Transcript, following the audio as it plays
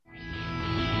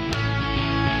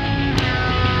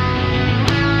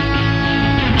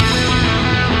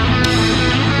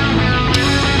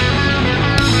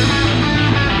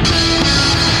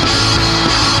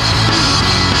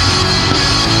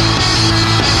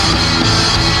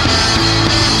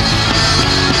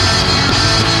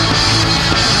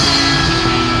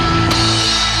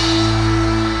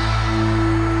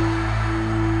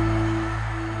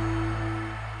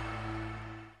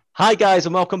Hi guys,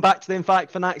 and welcome back to the In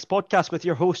Fact Fanatics podcast with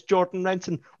your host Jordan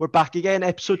Renton. We're back again,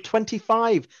 episode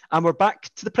 25, and we're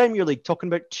back to the Premier League, talking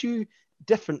about two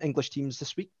different English teams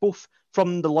this week, both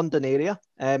from the London area,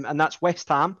 and that's West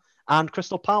Ham and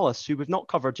Crystal Palace, who we've not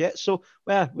covered yet. So,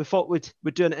 we thought we'd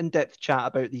do an in-depth chat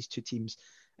about these two teams.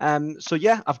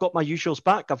 I've got my usuals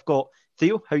back. I've got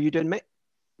Theo. How are you doing, mate?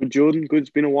 Good, Jordan. Good. It's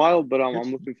been a while, but I'm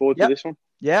Good. looking forward to Yep. this one.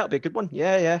 Yeah, it'll be a good one.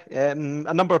 Yeah. A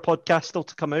number of podcasts still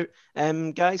to come out,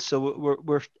 guys. So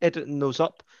we're editing those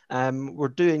up. We're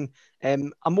doing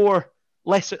a more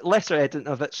lesser editing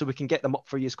of it, so we can get them up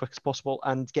for you as quick as possible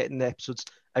and getting the episodes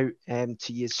out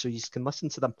to you so you can listen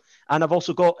to them. And I've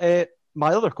also got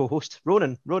my other co-host,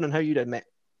 Ronan. Ronan, how you doing, mate?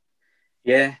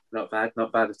 Yeah, not bad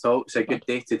at all. It's a good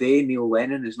day today. Neil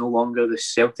Lennon is no longer the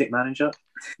Celtic manager.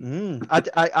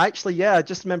 I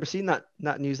just remember seeing that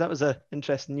news. That was a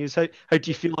interesting news. How do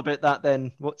you feel about that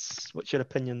then? What's your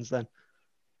opinions then?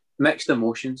 Mixed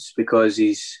emotions, because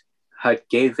he's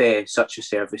gave such a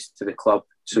service to the club,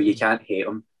 so you can't hate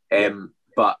him.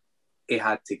 But he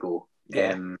had to go.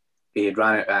 Yeah. He had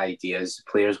ran out of ideas.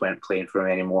 Players weren't playing for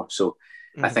him anymore, so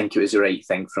I think it was the right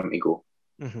thing for him to go.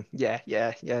 Mm-hmm.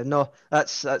 Yeah. No,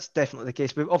 that's definitely the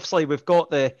case. We've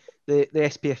got the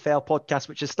SPFL podcast,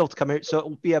 which is still to come out, so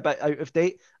it'll be a bit out of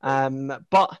date.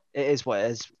 But it is what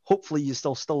it is. Hopefully, you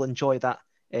still enjoy that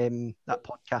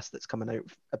podcast that's coming out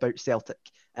about Celtic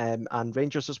and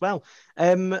Rangers as well.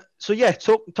 Talking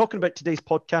about today's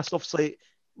podcast, obviously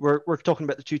we're talking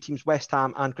about the two teams, West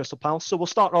Ham and Crystal Palace. So we'll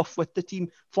start off with the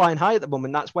team flying high at the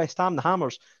moment. That's West Ham, the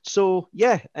Hammers. So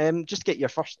just get your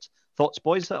first thoughts,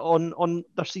 boys, on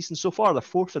their season so far. They're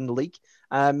fourth in the league.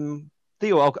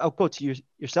 Theo, I'll go to you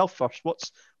yourself first.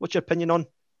 What's your opinion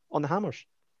on the Hammers?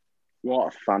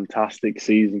 What a fantastic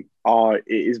season!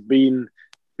 It has been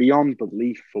beyond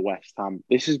belief for West Ham.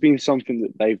 This has been something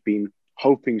that they've been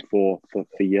hoping for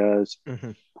years.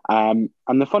 Mm-hmm.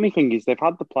 And the funny thing is, they've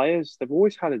had the players. They've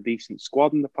always had a decent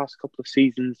squad in the past couple of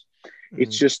seasons. Mm-hmm.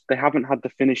 It's just they haven't had the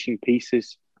finishing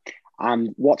pieces.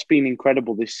 And what's been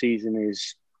incredible this season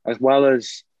is, as well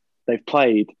as they've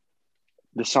played,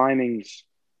 the signings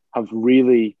have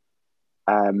really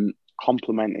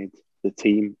complemented the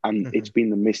team, and it's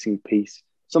been the missing piece.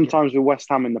 Sometimes with West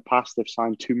Ham in the past, they've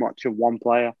signed too much of one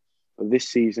player, but this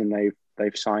season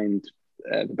they've signed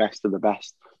the best of the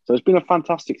best. So it's been a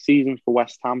fantastic season for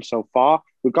West Ham so far,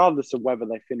 regardless of whether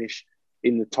they finish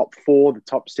in the top 4, the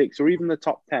top 6, or even the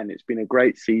top 10. It's been a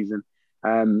great season.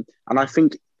 And I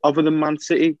think, other than Man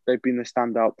City, they've been the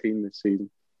standout team this season.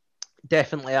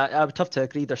 Definitely, I would have to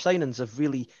agree. Their signings have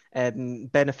really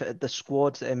benefited the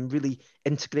squad and really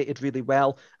integrated really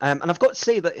well. And I've got to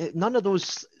say that none of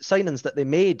those signings that they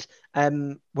made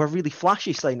were really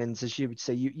flashy signings, as you would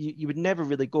say. You would never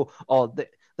really go,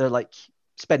 they're like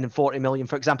spending 40 million.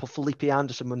 For example, Felipe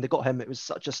Anderson, when they got him, it was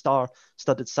such a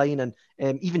star-studded signing.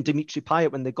 Even Dimitri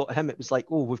Payet, when they got him, it was like,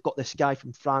 oh, we've got this guy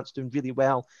from France doing really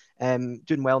well,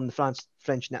 doing well in the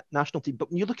French national team.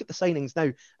 But when you look at the signings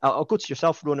now, I'll go to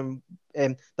yourself, Ronan.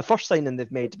 The first signing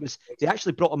they've made was they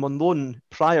actually brought him on loan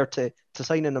prior to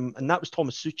signing him, and that was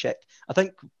Thomas Souček. I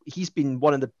think he's been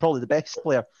one of probably the best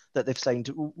player that they've signed.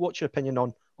 What's your opinion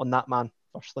on that man,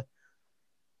 firstly?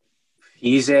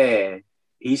 He's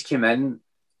come in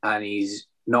and he's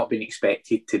not been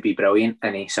expected to be brilliant,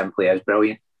 and he simply is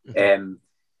brilliant. Mm-hmm.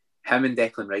 Him and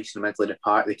Declan Rice in the middle of the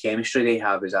park, the chemistry they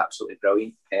have is absolutely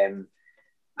brilliant.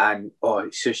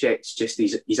 Souček's just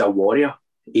he's a warrior.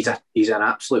 He's an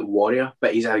absolute warrior,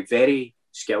 but he's a very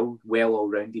skilled,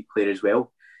 all-rounded player as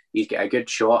well. He's got a good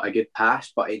shot, a good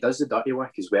pass, but he does the dirty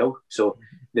work as well. So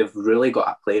they've really got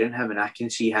a player in him, and I can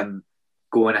see him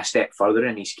going a step further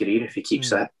in his career if he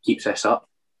keeps this up.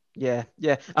 Yeah.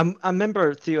 I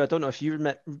remember, Theo, I don't know if you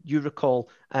recall,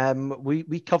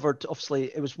 we covered,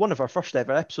 obviously, it was one of our first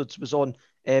ever episodes, was on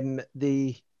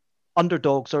the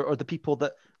underdogs or the people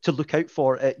that to look out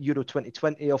for at Euro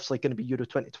 2020, obviously going to be Euro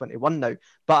 2021 now.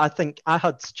 But I think I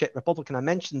had Czech Republic and I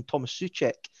mentioned Thomas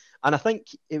Souček, and I think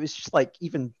it was just like,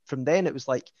 even from then, it was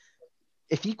like,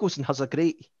 if he goes and has a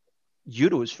great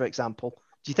Euros, for example,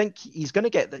 do you think he's going to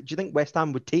get that? Do you think West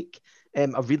Ham would take a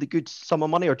really good sum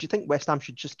of money, or do you think West Ham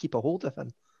should just keep a hold of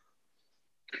him?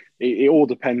 It all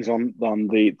depends on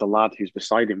the lad who's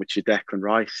beside him, which is Declan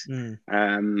Rice.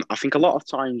 I think a lot of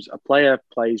times a player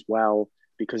plays well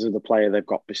because of the player they've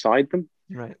got beside them.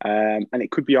 Right. And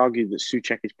it could be argued that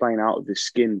Souček is playing out of his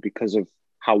skin because of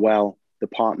how well the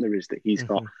partner is that he's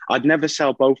got. I'd never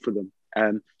sell both of them.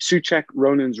 Souček,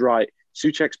 Ronan's right.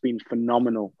 Souček's been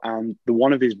phenomenal, and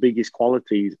one of his biggest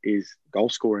qualities is goal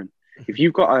scoring. If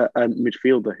you've got a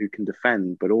midfielder who can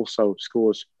defend but also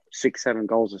scores 6-7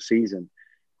 goals a season,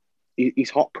 he's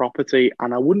hot property,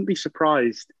 and I wouldn't be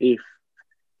surprised if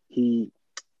he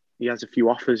has a few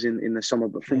offers in the summer.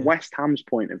 But from West Ham's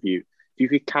point of view, if you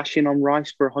could cash in on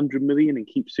Rice for 100 million and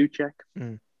keep Souček.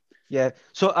 Yeah,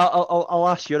 so I'll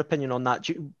ask your opinion on that.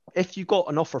 If you got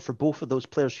an offer for both of those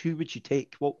players, who would you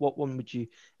take? What one would you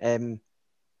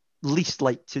least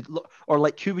like to, or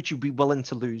like who would you be willing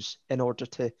to lose in order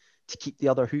to keep the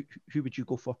other? Who would you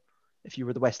go for if you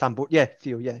were the West Ham board? Yeah,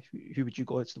 Theo. Yeah, who would you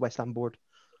go as the West Ham board?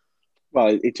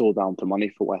 Well, it's all down to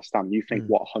money for West Ham. You think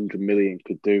what 100 million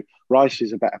could do? Rice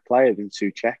is a better player than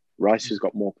Souček. Rice has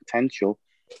got more potential.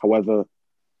 However,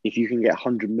 if you can get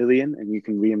 100 million and you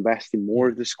can reinvest in more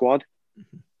of the squad,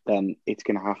 then it's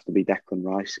going to have to be Declan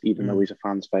Rice, even though he's a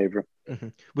fan's favourite.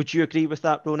 Would you agree with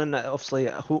that, Ronan? Obviously,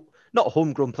 not a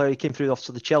homegrown player. He came through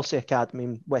the Chelsea academy,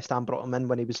 and West Ham brought him in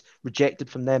when he was rejected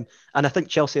from them. And I think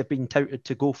Chelsea have been touted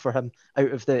to go for him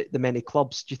out of the many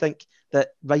clubs. Do you think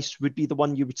that Rice would be the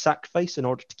one you would sacrifice in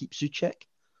order to keep Souček?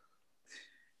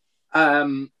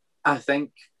 I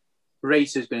think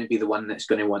Rice is going to be the one that's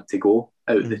going to want to go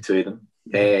out of the two of them.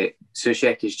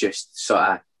 Souček is just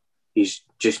he's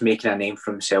just making a name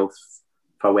for himself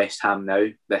for West Ham now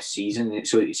this season.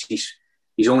 So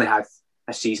he's only had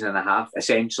a season and a half,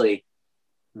 essentially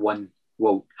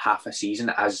half a season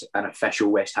as an official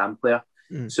West Ham player.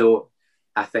 So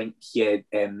I think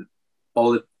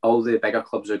all the bigger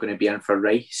clubs are going to be in for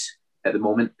Rice at the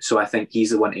moment. So I think he's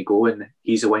the one to go, and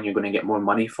he's the one you're going to get more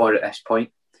money for at this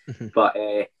point. But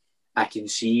I can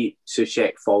see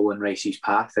Souček following Rice's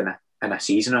path in a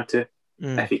season or two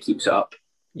if he keeps it up.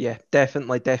 Yeah,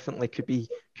 definitely could be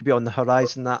on the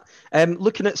horizon. That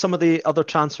looking at some of the other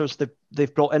transfers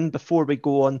they've brought in before we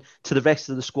go on to the rest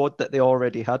of the squad that they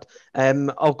already had.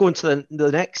 I'll go into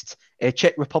the next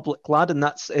Czech Republic lad, and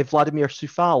that's Vladimir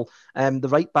Coufal, the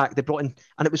right back they brought in,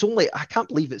 and it was only, I can't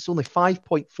believe it's only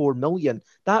 5.4 million.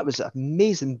 That was an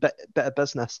amazing bit of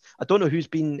business. I don't know who's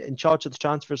been in charge of the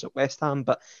transfers at West Ham,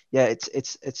 but yeah,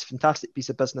 it's a fantastic piece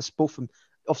of business. Both from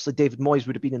obviously David Moyes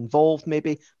would have been involved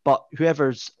maybe, but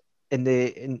whoever's in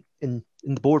the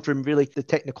boardroom, really, the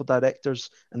technical directors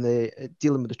and the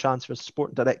dealing with the transfers,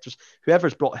 sporting directors,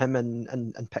 whoever's brought him in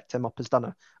and picked him up has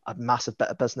done a massive bit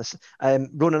of business.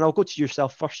 Ronan, I'll go to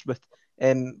yourself first with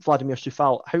Vladimir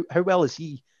Coufal. How well is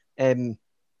he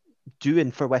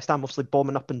doing for West Ham? Obviously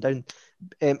bombing up and down.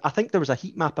 I think there was a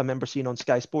heat map I remember seeing on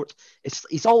Sky Sports.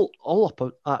 He's all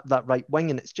up at that right wing,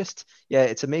 and it's just, yeah,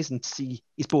 it's amazing to see.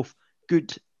 He's both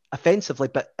good offensively,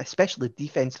 but especially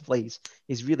defensively,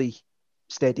 he's really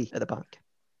steady at the back.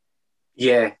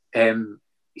 Yeah,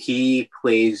 he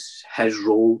plays his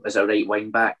role as a right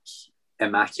wing back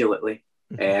immaculately.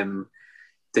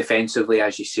 Defensively,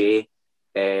 as you say,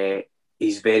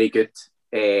 he's very good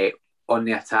on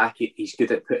the attack. He's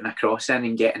good at putting a cross in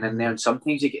and getting in there, and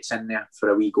sometimes he gets in there for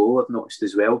a wee goal, I've noticed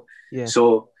as well. Yeah.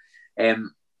 So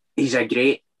he's a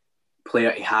great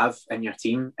player to have in your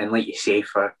team, and like you say,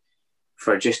 for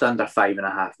just under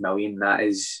 5.5 million, that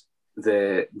is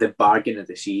the bargain of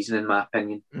the season, in my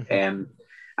opinion.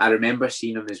 I remember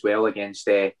seeing him as well against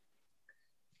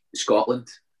Scotland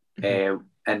in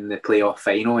the playoff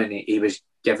final, and he was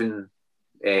giving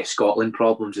Scotland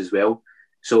problems as well.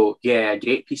 So yeah, a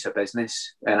great piece of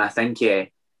business, and I think you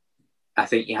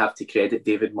have to credit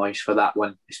David Moyes for that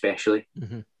one, especially.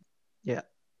 Yeah,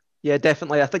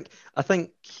 definitely. I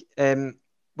think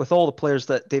with all the players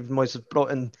that David Moyes has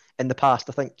brought in the past,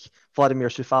 I think Vladimir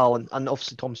Coufal and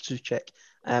obviously Thomas Souček,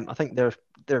 I think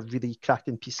they're really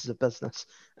cracking pieces of business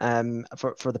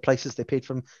for the prices they paid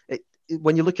for him.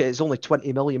 When you look at it, it's only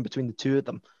 20 million between the two of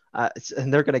them,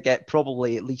 and they're going to get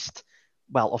probably at least,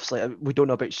 well, obviously we don't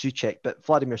know about Souček, but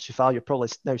Vladimir Coufal, you're probably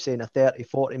now saying a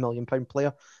 30-40 million pound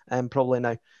player, probably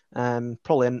now,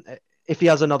 if he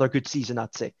has another good season,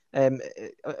 I'd say.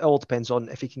 It all depends on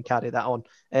if he can carry that on.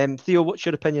 Theo, what's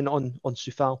your opinion on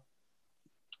Coufal?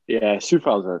 Yeah,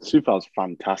 Coufal's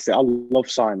fantastic. I love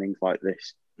signings like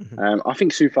this. I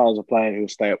think Coufal's a player who will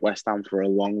stay at West Ham for a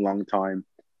long, long time.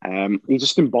 He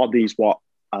just embodies what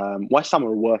West Ham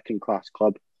are a working class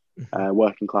club,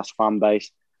 working class fan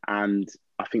base, and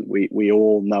I think we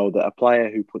all know that a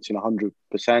player who puts in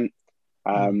 100%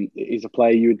 is a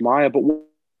player you admire. But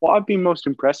what I've been most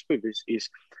impressed with is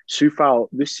Coufal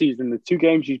this season. The two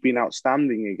games he's been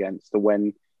outstanding against are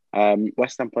when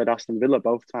West Ham played Aston Villa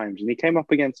both times, and he came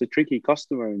up against a tricky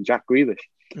customer in Jack Grealish.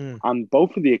 And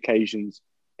both of the occasions,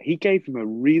 he gave him a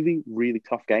really, really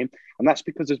tough game. And that's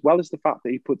because, as well as the fact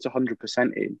that he puts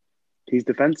 100% in, he's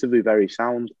defensively very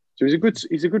sound. So he's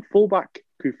a good fullback,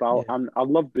 Coufal, and I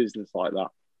love business like that.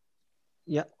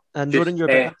 Yeah, and Jordan,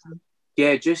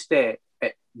 you're just the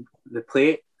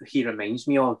play he reminds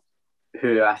me of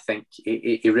who I think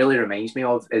he really reminds me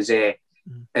of is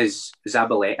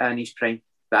Zabaleta in his prime.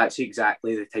 That's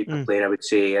exactly the type of player I would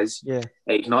say he is. Yeah.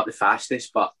 He's not the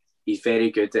fastest, but he's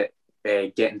very good at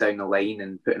getting down the line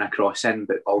and putting a cross in,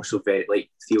 but also very, like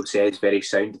Theo says, very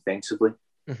sound defensively.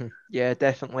 Mm-hmm. Yeah,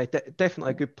 definitely.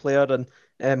 Definitely a good player,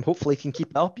 and hopefully he can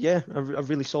keep it up. Yeah, a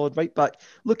really solid right back.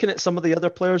 Looking at some of the other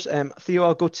players, Theo,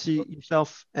 I'll go to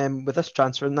yourself with this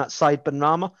transfer, and that's Said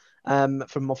Benrahma,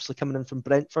 from obviously coming in from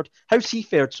Brentford. How's he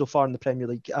fared so far in the Premier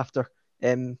League after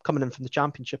coming in from the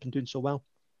Championship and doing so well?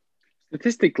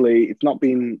 Statistically, it's not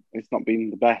been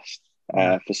the best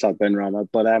for Said Benrahma,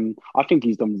 but I think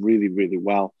he's done really, really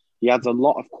well. He adds a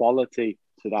lot of quality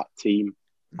to that team.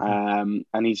 And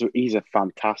he's a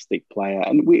fantastic player,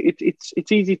 and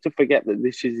it's easy to forget that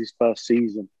this is his first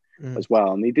season as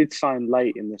well, and he did sign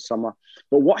late in the summer.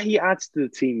 But what he adds to the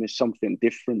team is something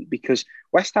different, because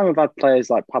West Ham have had players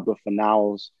like Pablo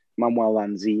Fornals, Manuel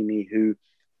Lanzini, who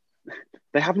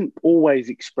they haven't always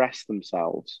expressed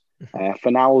themselves.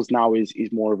 Fornals now is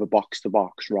more of a box to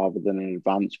box rather than an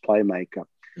advanced playmaker.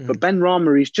 But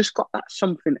Benrahma, he's just got that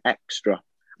something extra,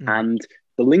 and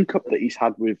the link up that he's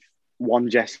had with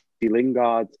Jesse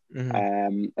Lingard,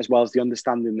 as well as the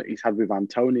understanding that he's had with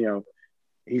Antonio,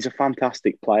 he's a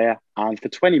fantastic player. And for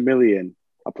 20 million,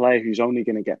 a player who's only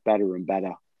going to get better and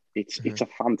better, it's a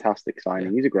fantastic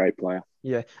signing. He's a great player.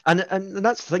 Yeah, and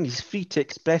that's the thing. He's free to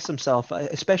express himself,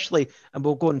 especially, and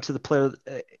we'll go into the player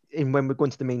when we go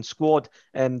into the main squad,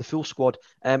 the full squad.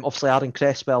 Obviously, Aaron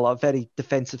Cresswell, a very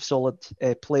defensive, solid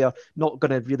player, not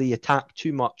going to really attack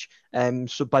too much.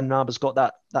 So Benrahma's got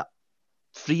that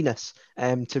freeness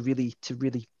to really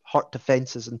hurt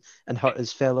defences and hurt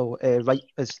his fellow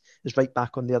his right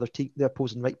back on the other team, the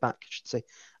opposing right back, I should say.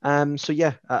 So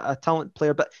yeah, a talented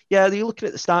player. But yeah, you're looking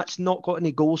at the stats, not got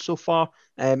any goals so far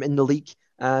in the league,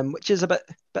 which is a bit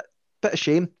of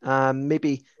shame.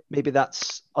 Maybe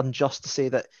that's unjust to say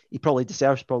that he probably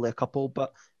deserves a couple.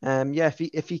 But yeah,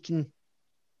 if he can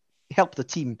help the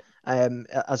team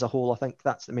as a whole, I think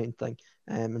that's the main thing,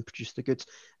 and produce the goods.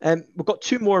 We've got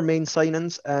two more main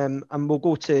signings, and we'll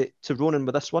go to Ronan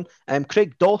with this one.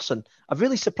 Craig Dawson, a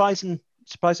really surprising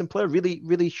player,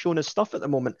 really showing his stuff at the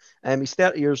moment. He's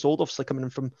 30 years old, obviously coming in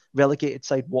from relegated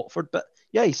side Watford, but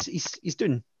yeah, he's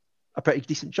doing a pretty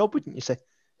decent job, wouldn't you say?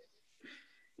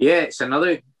 Yeah, it sounds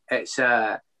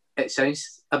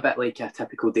a bit like a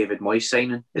typical David Moyes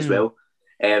signing as well,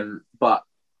 but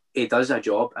he does a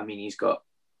job. I mean, it's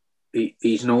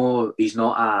not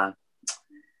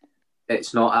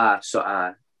a sort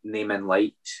of name and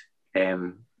lights,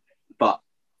 but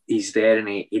he's there and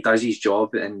he does his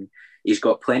job, and he's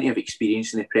got plenty of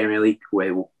experience in the Premier League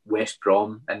with West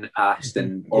Brom in the past,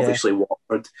 and obviously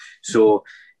Watford. So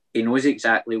he knows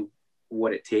exactly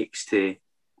what it takes to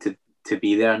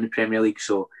be there in the Premier League.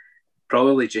 So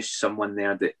probably just someone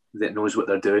there that knows what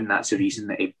they're doing. That's the reason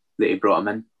that he brought him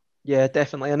in. Yeah,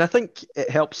 definitely. And I think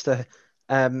it helps to,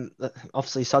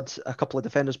 obviously he's had a couple of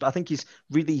defenders, but I think he's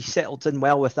really settled in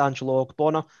well with Angelo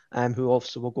Ogbonna, who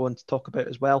obviously we'll go on to talk about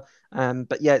as well.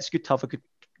 But yeah, it's good to have a good,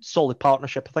 solid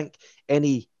partnership. I think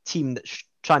any team that's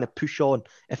trying to push on,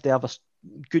 if they have a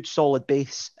good, solid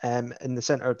base in the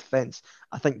centre of defence,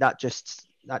 I think that just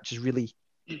really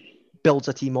builds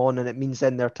a team on, and it means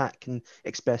then their attack can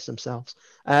express themselves.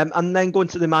 And then going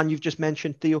to the man you've just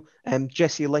mentioned, Theo,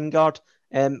 Jesse Lingard.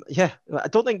 Yeah, I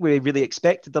don't think we really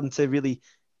expected them to really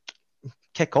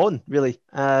kick on, really.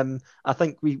 I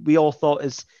think we all thought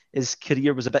his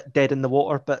career was a bit dead in the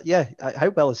water, but yeah, how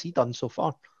well has he done so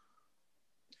far?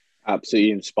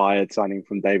 Absolutely inspired signing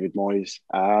from David Moyes.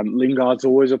 Lingard's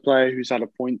always a player who's had a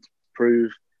point to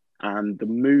prove, and the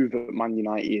move at Man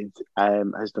United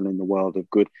has done in the world of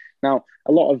good. Now,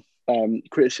 a lot of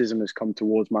criticism has come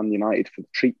towards Man United for the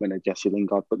treatment of Jesse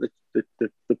Lingard, but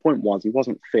the point was he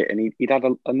wasn't fit, and he'd had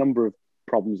a number of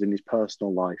problems in his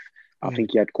personal life. I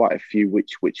think he had quite a few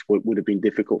which would have been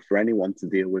difficult for anyone to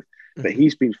deal with. But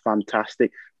he's been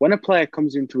fantastic. When a player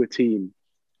comes into a team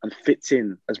and fits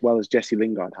in as well as Jesse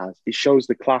Lingard has, it shows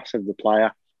the class of the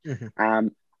player.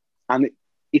 And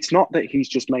it's not that he's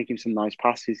just making some nice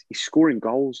passes. He's scoring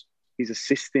goals. He's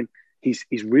assisting. He's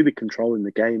really controlling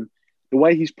the game. The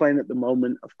way he's playing at the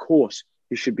moment, of course,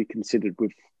 he should be considered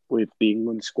with the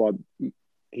England squad.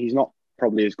 He's not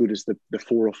probably as good as the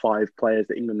 4 or 5 players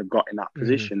that England have got in that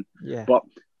position. But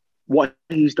what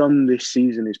he's done this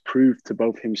season is proved to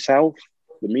both himself,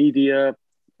 the media,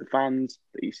 the fans,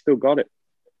 that he's still got it.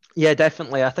 Yeah,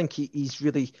 definitely. I think he's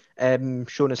really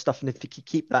shown his stuff, and if he could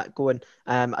keep that going,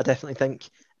 I definitely think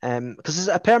because is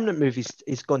it a permanent move?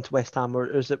 He's gone to West Ham, or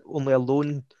is it only a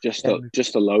loan? Just a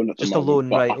loan at the Just a moment. loan,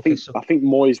 But right? Okay, so I think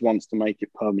Moyes wants to make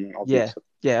it permanent, yeah, obviously.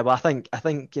 yeah. Well, I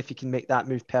think if he can make that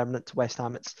move permanent to West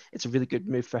Ham, it's a really good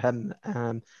move for him.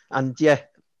 And yeah,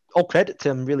 all credit to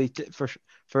him really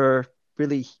for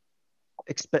really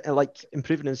like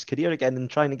improving his career again and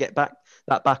trying to get back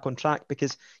on track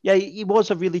because yeah, he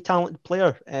was a really talented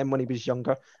player when he was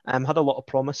younger, had a lot of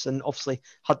promise and obviously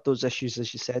had those issues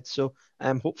as you said. So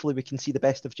hopefully we can see the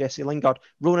best of Jesse Lingard.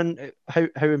 Ronan, how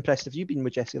impressed have you been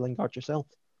with Jesse Lingard yourself?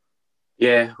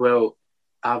 Yeah, well,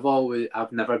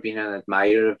 I've never been an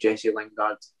admirer of Jesse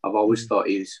Lingard. I've always thought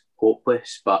he's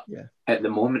hopeless, but Yeah. at the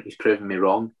moment he's proven me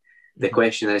wrong. The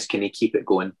question is, can he keep it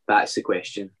going? That's the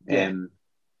question. Yeah.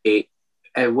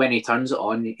 When he turns it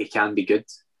on, he can be good,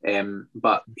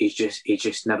 but he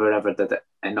just never ever did it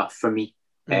enough for me.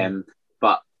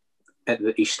 But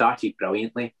he started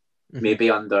brilliantly.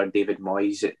 Maybe under David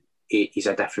Moyes, he's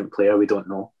a different player. We don't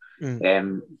know.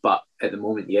 But at the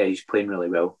moment, yeah, he's playing really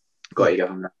well. Got to give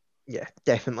him that. Yeah,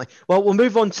 definitely. Well, we'll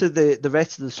move on to the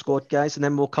rest of the squad, guys, and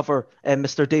then we'll cover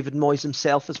Mr. David Moyes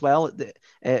himself as well at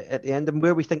the end and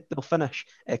where we think they'll finish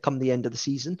come the end of the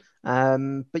season.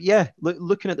 But yeah,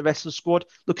 looking at the rest of the squad,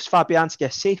 Lucas Fabianski,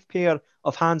 a safe pair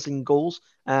of hands and goals.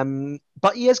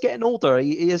 But he is getting older.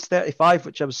 He is 35,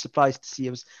 which I was surprised to see.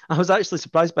 I was actually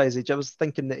surprised by his age. I was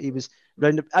thinking that he was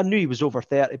around. I knew he was over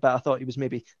 30, but I thought he was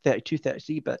maybe 32,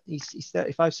 33. But he's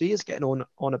 35, so he is getting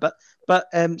on a bit. But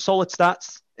solid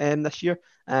stats this year.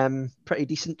 Pretty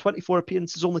decent. 24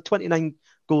 appearances, only 29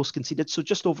 goals conceded, so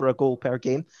just over a goal per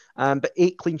game. But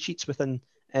 8 clean sheets within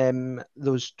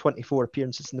those 24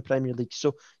 appearances in the Premier League.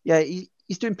 So yeah,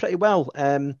 he's doing pretty well.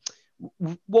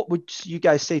 What would you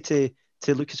guys say to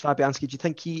Lucas Fabianski? Do you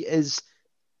think he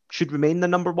should remain the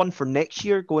number one for next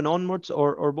year going onwards,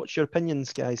 or what's your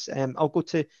opinions, guys? I'll go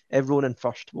to Ronan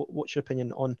first. What's your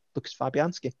opinion on Lucas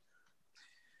Fabianski?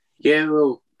 Yeah,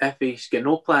 well, if he's got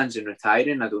no plans in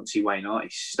retiring, I don't see why not.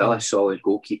 He's still a solid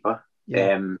goalkeeper.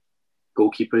 Yeah.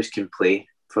 Goalkeepers can play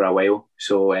for a while.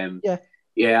 So,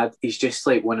 yeah, he's just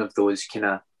like one of those kind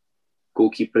of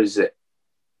goalkeepers that,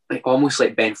 like almost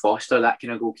like Ben Foster, that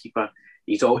kind of goalkeeper.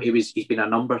 He's been a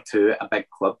number 2 at a big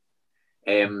club.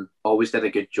 Always did a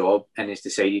good job and has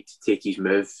decided to take his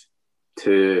move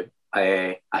to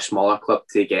a smaller club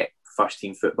to get first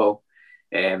team football.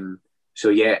 So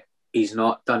yeah, he's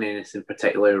not done anything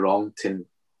particularly wrong to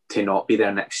not be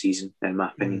there next season, in my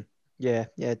opinion. Yeah,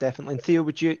 definitely. And Theo,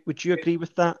 would you agree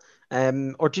with that?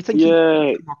 Or do you think he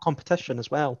needs more competition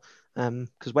as well?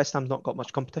 Because West Ham's not got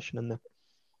much competition in there.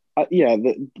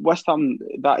 The West Ham,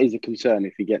 that is a concern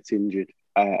if he gets injured.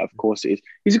 Of course it is.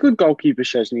 He's a good goalkeeper,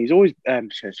 Szczesny. He's always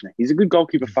Szczesny. He's a good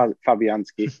goalkeeper,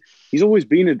 Fabianski. He's always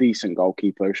been a decent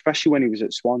goalkeeper, especially when he was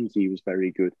at Swansea. He was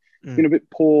very good. Been a bit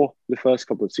poor the first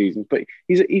couple of seasons, but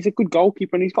he's a good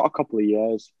goalkeeper and he's got a couple of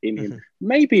years in him.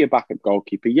 Maybe a backup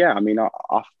goalkeeper. Yeah, I mean, I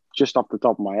just off the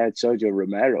top of my head, Sergio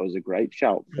Romero is a great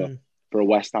shout for a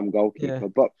West Ham goalkeeper. Yeah.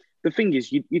 But the thing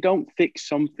is, you don't fix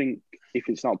something if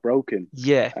it's not broken.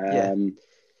 Yeah.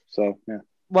 So yeah.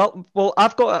 Well,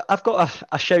 I've got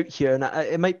a shout here, and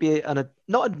it might be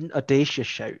not an audacious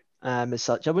shout as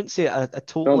such. I wouldn't say a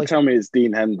totally. Don't tell me it's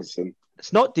Dean Henderson.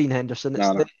 It's not Dean Henderson.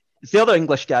 It's the other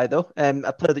English guy though.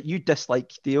 A player that you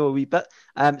dislike, Theo, a wee bit.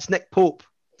 It's Nick Pope.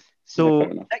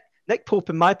 So Nick Pope,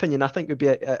 in my opinion, I think would be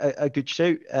a good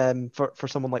shout for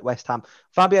someone like West Ham.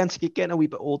 Fabianski getting a wee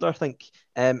bit older. I think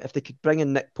if they could bring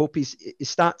in Nick Pope, his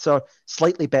stats are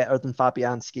slightly better than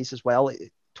Fabianski's as well.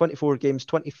 24 games,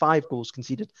 25 goals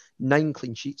conceded, 9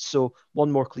 clean sheets. So 1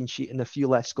 more clean sheet and a few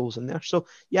less goals in there. So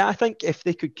yeah, I think if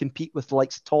they could compete with the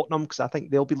likes of Tottenham, because I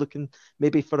think they'll be looking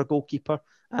maybe for a goalkeeper.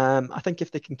 I think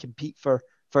if they can compete for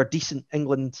a decent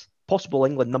possible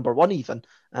England number 1 even,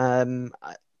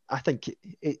 I think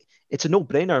it's a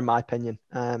no-brainer in my opinion,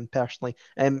 personally.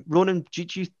 Ronan, do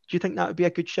you think that would be a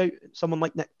good shout? Someone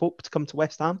like Nick Pope to come to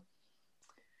West Ham?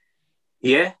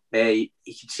 Yeah, you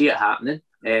can see it happening,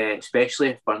 especially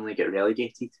if Burnley get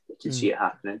relegated. You can see it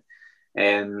happening.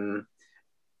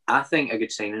 I think a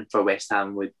good signing for West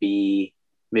Ham would be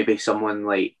maybe someone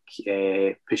like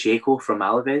Pacheco from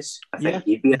Alaves. I think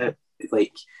he'd be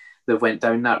they've went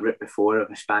down that route before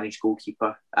of a Spanish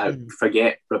goalkeeper.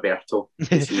 Forget Roberto,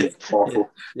 because he's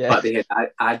awful. But they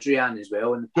had Adrian as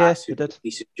well in the past, who did a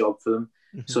decent job for them.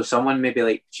 So someone maybe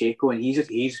like Pacheco, and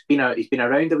he's been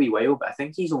around a wee while, but I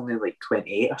think he's only like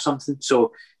 28 or something.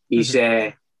 So he's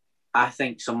I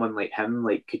think someone like him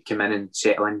could come in and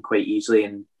settle in quite easily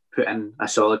and put in a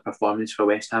solid performance for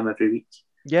West Ham every week.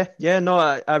 Yeah, no,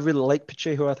 I really like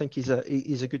Pacheco. I think he's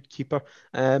a good keeper.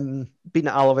 Been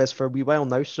at Alaves for a wee while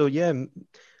now, so yeah,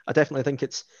 I definitely think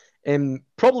it's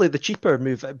probably the cheaper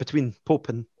move between Pope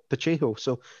and Pacheco.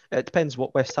 So it depends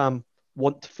what West Ham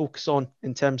want to focus on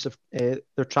in terms of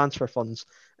their transfer funds.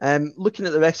 Looking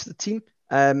at the rest of the team,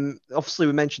 obviously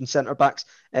we mentioned centre backs.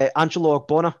 Angelo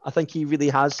Ogbonna, I think he really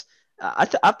has.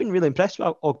 I've been really impressed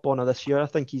with Ogbonna this year. I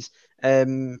think he's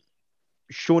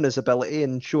shown his ability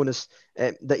and shown us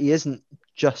that he isn't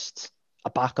just a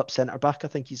backup centre back. I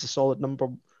think he's a solid number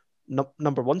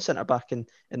one centre back in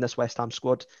this West Ham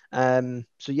squad. So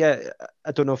yeah,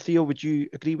 I don't know, Theo, would you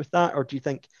agree with that, or do you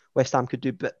think West Ham could do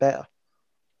a bit better?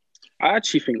 I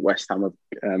actually think West Ham have.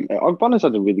 Ogbonna's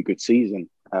had a really good season,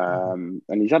 and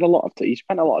he's had he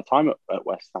spent a lot of time at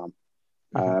West Ham.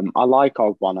 I like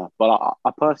Ogbonna, but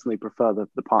I personally prefer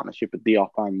the partnership of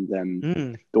Diop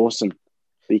and Dawson,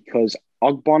 because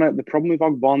the problem with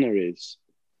Ogbonna is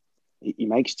he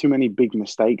makes too many big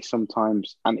mistakes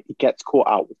sometimes, and he gets caught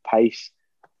out with pace.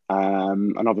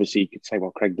 And obviously, you could say,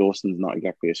 well, Craig Dawson's not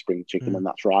exactly a spring chicken, and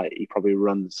that's right. He probably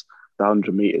runs the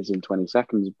 100 meters in 20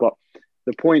 seconds. But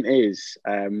the point is,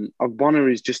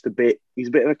 Ogbonna is just he's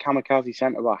a bit of a kamikaze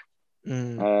centre back.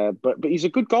 But he's a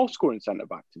good goal scoring centre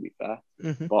back, to be fair.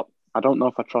 But I don't know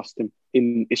if I trust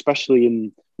him especially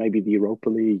in maybe the Europa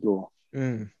League, or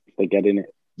if they get in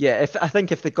it. Yeah, I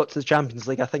think if they got to the Champions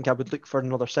League, I think I would look for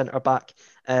another centre back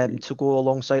to go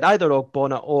alongside either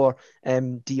Ogbonna or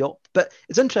Diop. But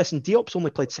it's interesting, Diop's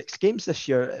only played 6 games this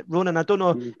year. Ronan, I don't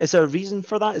know, is there a reason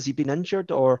for that? Has he been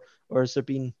injured, or has there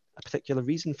been a particular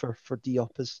reason for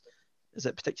Diop? Is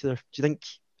it particular? Do you think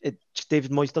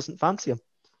David Moyes doesn't fancy him?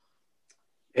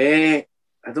 I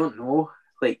don't know,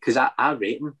 because I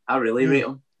rate him. I really rate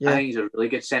him. Yeah. I think he's a really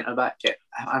good centre back.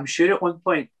 I'm sure at one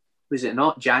point, was it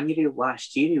not January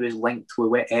last year, he was linked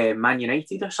with Man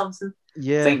United or something?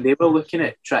 Yeah. I think they were looking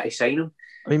at trying to sign him.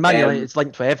 I mean, Man United's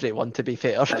linked with everyone, to be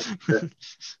fair.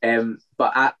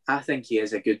 But I think he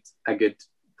is a good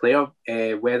player.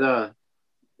 Whether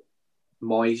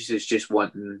Moyes is just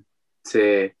wanting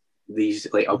to these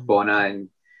like Ogbonna and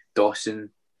Dawson,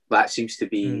 that seems to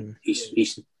be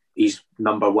he's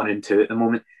number 1 and 2 at the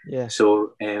moment. Yeah.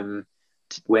 So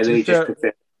whether he just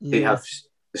prefer to have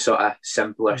the sort of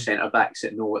simpler centre backs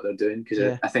that know what they're doing,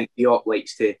 because I think Diop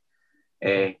likes to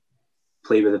play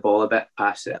with the ball a bit,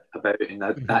 pass it about, and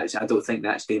I don't think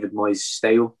that's David Moyes'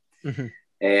 style.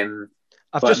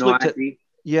 I've just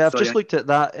looked at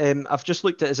that. I've just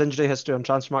looked at his injury history on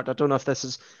Transfermarkt. I don't know if this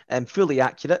is fully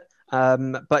accurate,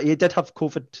 but he did have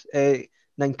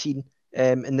COVID-19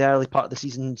 in the early part of the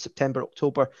season, September,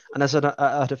 October, and has had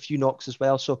a few knocks as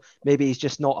well. So maybe he's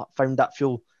just not found that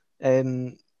full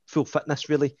fitness,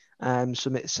 really. So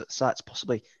that's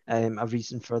possibly a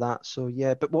reason for that. So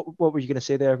yeah, but what were you going to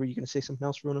say there? Were you going to say something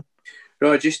else, Ronan?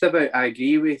 No, I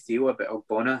agree with you about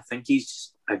Ogbonna. I think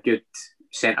he's a good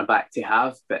centre back to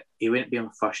have, but he wouldn't be my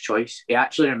first choice. He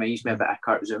actually reminds me a bit of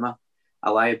Kurt Zouma,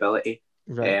 a liability.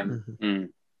 Right.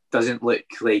 Doesn't look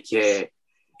like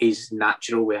he's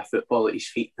natural with a football at his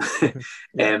feet.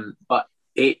 But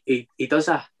he does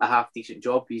a half decent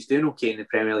job. He's doing okay in the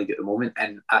Premier League at the moment,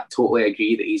 and I totally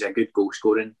agree that he's a good goal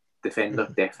scoring defender.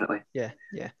 Definitely.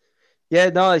 Yeah,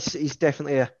 no, he's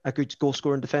definitely a good goal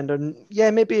scoring defender. And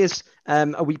yeah, maybe it's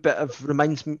a wee bit of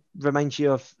reminds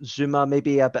you of Zuma,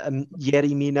 maybe a bit of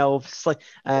Yerry Mina, obviously.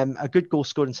 A good goal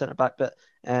scoring centre back, but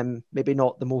maybe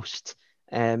not the most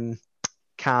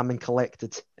calm and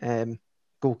collected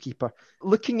goalkeeper.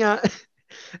 Looking at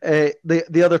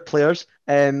the other players,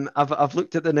 I've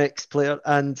looked at the next player,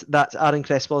 and that's Aaron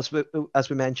Cresswell, as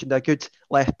we mentioned, a good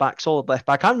left back, solid left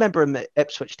back. I remember him at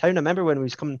Ipswich Town. I remember when he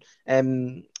was coming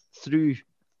through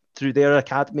their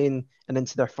academy and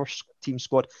into their first team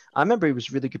squad. I remember he was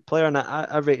a really good player, and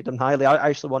I rated him highly. I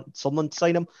actually wanted someone to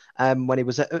sign him when he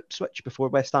was at Ipswich before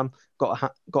West Ham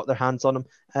got their hands on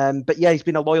him. But yeah, he's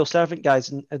been a loyal servant, guys.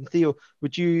 And Theo,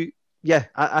 would you? Yeah,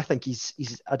 I think he's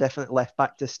a definite left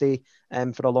back to stay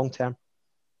for a long term.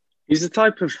 He's the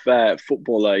type of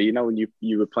footballer, when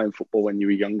you were playing football when you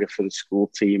were younger for the school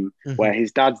team, where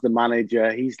his dad's the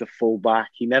manager, he's the fullback,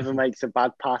 he never makes a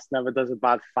bad pass, never does a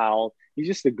bad foul. He's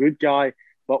just a good guy.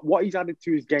 But what he's added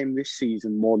to his game this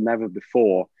season more than ever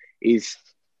before is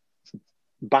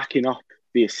backing up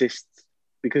the assists,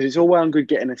 because it's all well and good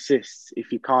getting assists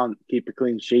if you can't keep a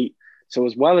clean sheet. So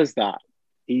as well as that,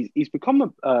 he's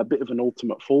become a bit of an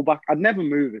ultimate fullback. I'd never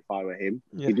move if I were him.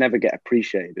 Yeah. He'd never get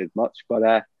appreciated much,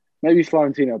 but maybe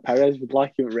Florentino Perez would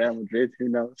like him at Real Madrid. Who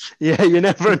knows? Yeah, you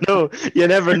never know. You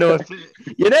never know.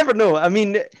 You never know. I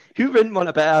mean, who wouldn't want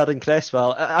a bit of Aaron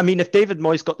Cresswell? I mean, if David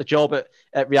Moyes got the job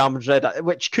at Real Madrid,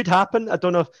 which could happen, I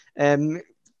don't know.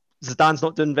 Zidane's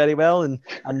not doing very well, and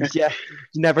yeah,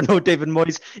 you never know. David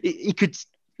Moyes, he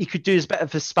could do his bit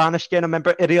of his Spanish again. I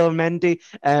remember Ariel Mendy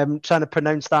trying to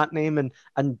pronounce that name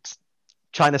and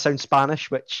trying to sound Spanish,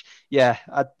 which, yeah,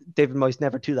 David Moyes,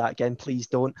 never do that again. Please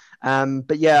don't.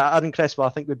 But yeah, Aaron Cresswell,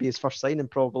 I think, would be his first signing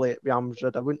probably at Real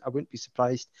Madrid. I wouldn't be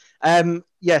surprised.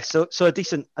 Yeah, so a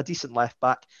decent left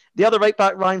back. The other right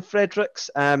back, Ryan Fredericks.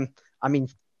 I mean,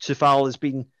 Tufal has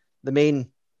been the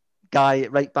main guy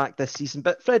at right back this season,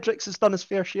 but Fredericks has done his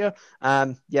fair share.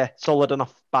 Yeah, solid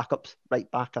enough backup right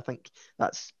back. I think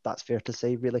that's fair to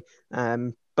say, really.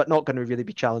 But not going to really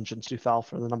be challenging Soufal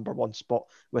for the number one spot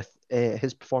with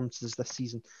his performances this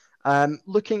season.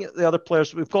 Looking at the other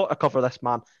players, we've got to cover this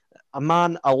man,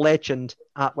 a legend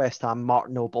at West Ham,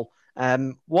 Martin Noble.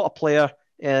 What a player.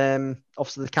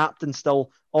 Obviously the captain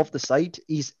still of the side.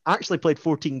 He's actually played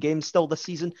 14 games still this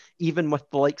season, even with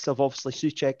the likes of obviously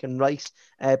Souček and Rice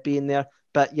being there.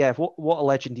 But yeah, what a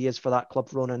legend he is for that club,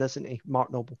 Ronan, isn't he,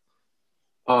 Mark Noble?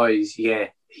 Oh,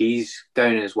 he's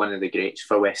down as one of the greats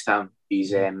for West Ham.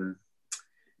 He's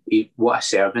what a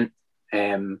servant,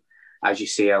 as you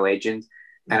say, a legend.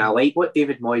 And I like what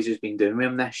David Moyes has been doing with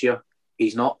him this year.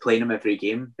 He's not playing him every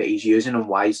game, but he's using him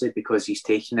wisely because he's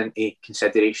taking into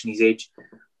consideration his age.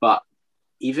 But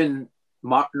even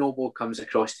Mark Noble comes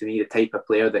across to me the type of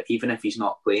player that even if he's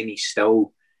not playing, he's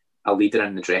still a leader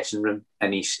in the dressing room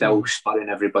and he's still spurring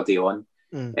everybody on.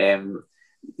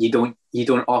 You don't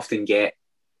often get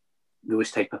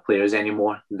those type of players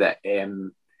anymore that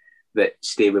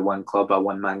stay with one club, a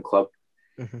one-man club,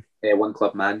 one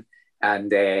club man.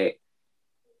 And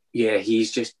yeah,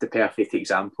 he's just the perfect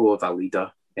example of a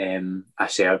leader, a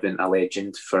servant, a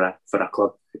legend for a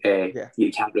club.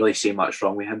 You can't really say much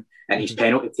wrong with him, and his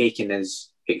penalty taking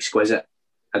is exquisite.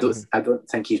 I don't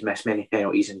think he's missed many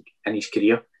penalties in his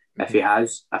career, if he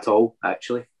has at all,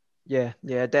 actually. Yeah,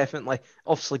 definitely.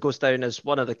 Obviously goes down as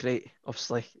one of the great,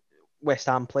 obviously, West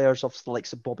Ham players, obviously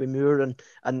likes of Bobby Moore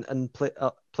and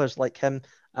players like him.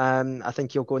 I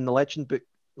think he'll go in the legend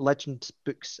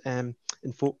books in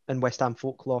West Ham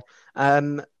folklore.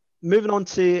 Moving on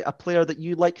to a player that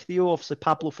you like, Theo, obviously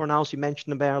Pablo Fornals, you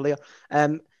mentioned him earlier.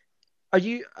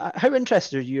 How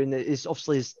interested are you in his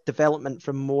development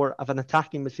from more of an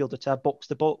attacking midfielder to a box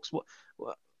to box?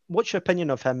 What's your opinion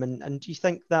of him, and do you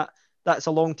think that that's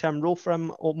a long-term role for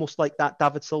him, almost like that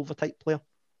David Silva type player?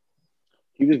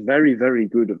 He was very, very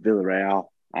good at Villarreal,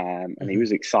 and he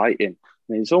was exciting.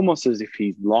 And it's almost as if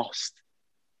he's lost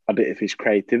a bit of his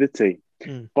creativity.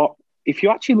 But if you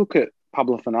actually look at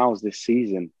Pablo Fornals this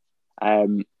season,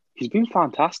 he's been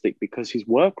fantastic because his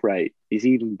work rate is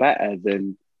even better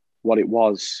than what it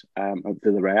was at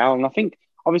Villarreal. And I think,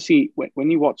 obviously,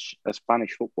 when you watch a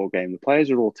Spanish football game, the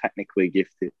players are all technically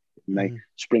gifted and they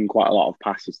spring quite a lot of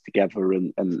passes together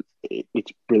and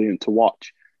it's brilliant to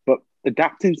watch. But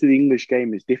adapting to the English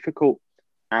game is difficult.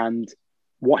 And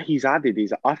what he's added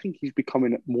is I think he's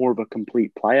becoming more of a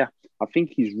complete player. I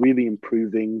think he's really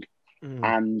improving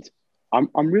and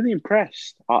I'm really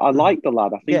impressed. I like the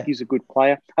lad. I think he's a good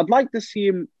player. I'd like to see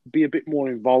him be a bit more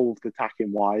involved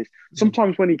attacking wise.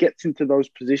 Sometimes when he gets into those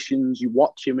positions, you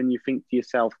watch him and you think to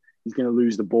yourself, he's going to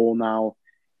lose the ball now.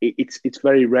 It's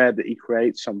very rare that he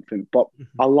creates something, but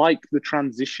I like the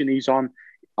transition he's on.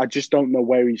 I just don't know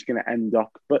where he's going to end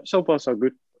up, but so far so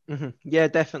good. Yeah,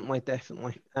 definitely.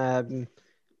 Definitely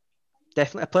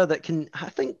a player that can, I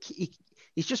think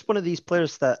he's just one of these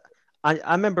players that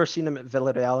I remember seeing him at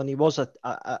Villarreal and he was an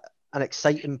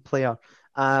exciting player.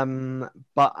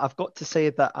 But I've got to say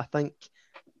that I think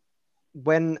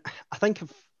when I think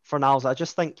of Fornals, I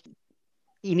just think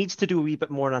he needs to do a wee bit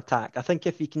more in attack. I think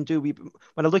if he can do a wee bit,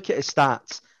 when I look at his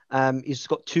stats, he's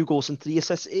got 2 goals and 3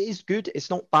 assists. It is good. It's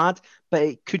not bad, but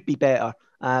it could be better.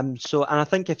 And I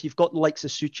think if you've got the likes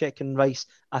of Souček and Rice,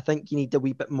 I think you need a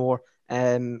wee bit more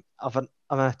of an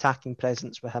attacking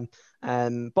presence with him.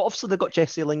 But obviously they've got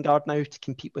Jesse Lingard now to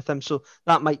compete with him, so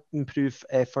that might improve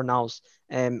Fornals'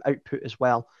 output as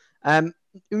well.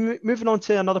 Moving on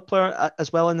to another player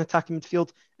as well in the attacking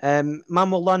midfield,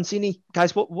 Manuel Lanzini.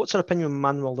 Guys, what's your opinion on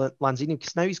Manuel Lanzini?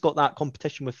 Because now he's got that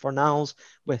competition with Fornals,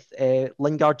 with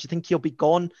Lingard. Do you think he'll be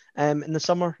gone in the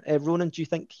summer? Ronan, do you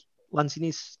think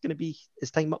Lanzini's going to be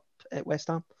his time up at West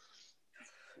Ham?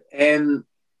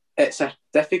 It's a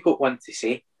difficult one to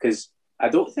say because I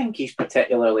don't think he's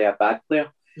particularly a bad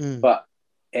player, but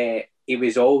he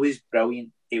was always brilliant.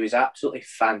 He was absolutely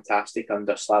fantastic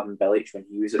under Slaven Bilic when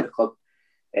he was at the club.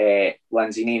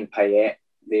 Lanzini and Payet,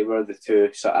 they were the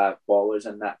 2 sort of ballers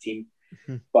in that team.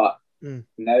 But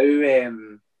now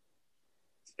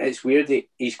it's weird that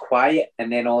he's quiet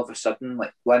and then all of a sudden,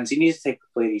 like Lanzini's the type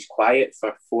of player, he's quiet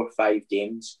for 4 or 5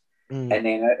 games and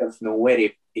then out of nowhere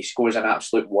he scores an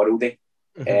absolute worldie.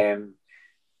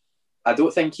 I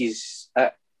don't think his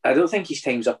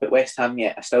time's up at West Ham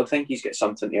yet. I still think he's got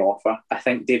something to offer. I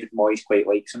think David Moyes quite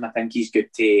likes him. I think he's good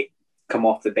to come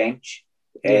off the bench.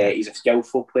 He's a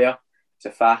skillful player.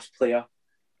 He's a fast player.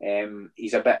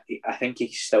 I think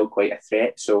he's still quite a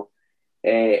threat. So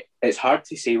it's hard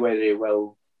to say whether he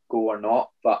will go or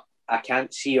not, but I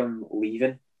can't see him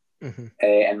leaving,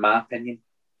 in my opinion.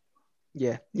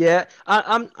 Yeah.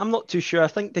 I'm not too sure. I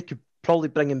think they could probably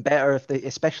bring him better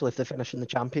especially if they finish in the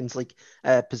Champions League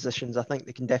positions. I think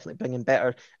they can definitely bring him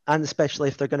better, and especially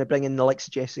if they're going to bring in the likes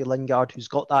of Jesse Lingard, who's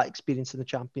got that experience in the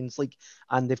Champions League,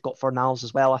 and they've got Fornals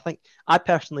as well. I think I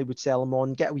personally would sell him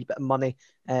on, get a wee bit of money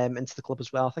into the club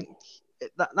as well. I think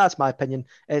that's my opinion.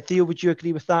 Theo, would you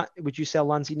agree with that? Would you sell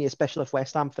Lanzini, especially if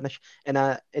West Ham finish in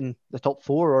the top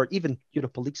 4 or even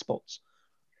Europa League spots?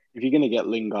 If you're going to get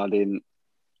Lingard in,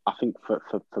 I think for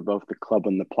both the club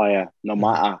and the player, no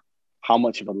matter how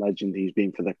much of a legend he's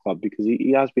been for the club, because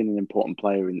he has been an important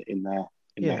player in their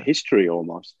history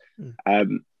almost. I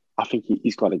think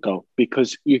he's got to go,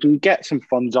 because you can get some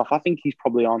funds off. I think he's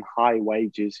probably on high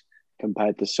wages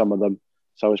compared to some of them,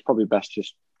 so it's probably best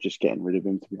just getting rid of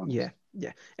him, to be honest.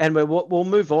 Yeah. Anyway, we'll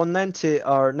move on then to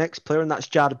our next player, and that's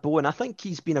Jarrod Bowen. I think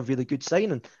he's been a really good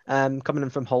signing, coming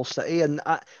in from Hull City. And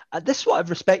this is what I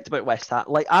respect about West Ham.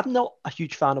 Like, I'm not a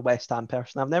huge fan of West Ham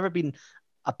personally. I've never been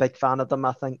a big fan of them.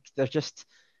 I think they're just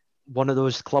one of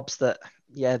those clubs that,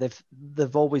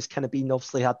 they've always kind of been,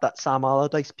 obviously had that Sam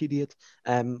Allardyce period,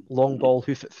 long ball,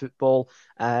 hoof it football.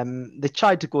 They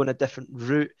tried to go in a different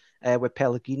route with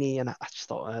Pellegrini, and I just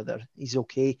thought he's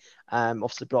okay.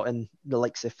 Obviously brought in the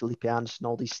likes of Felipe Anderson,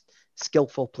 all these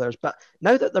skillful players. But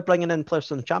now that they're bringing in players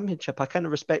from the Championship, I kind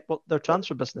of respect what their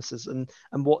transfer business is and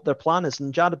what their plan is.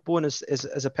 And Jarrod Bowen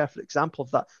is a perfect example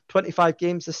of that. 25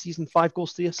 games this season, 5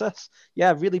 goals, 3 assists.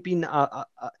 Yeah, really been a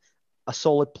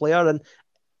solid player, and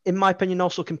in my opinion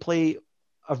also can play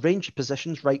a range of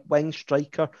positions: right wing,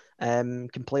 striker, can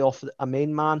play off a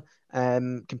main man,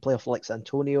 can play off like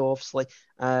Antonio, obviously.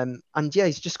 And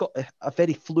he's just got a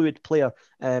very fluid player,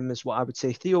 is what I would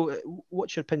say. Theo,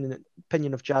 what's your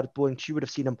opinion of Jarrod Bowen? You would have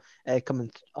seen him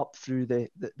coming up through the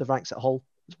ranks at Hull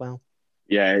as well.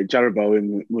 Yeah, Jarrod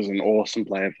Bowen was an awesome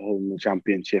player for Hull in the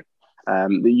Championship.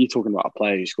 You're talking about a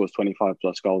player who scores 25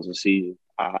 plus goals a season,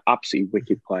 absolutely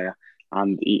wicked player.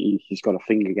 And he's got a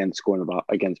thing against scoring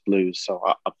against Blues, so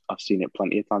I've seen it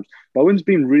plenty of times. Bowen's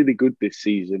been really good this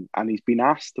season, and he's been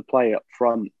asked to play up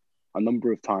front a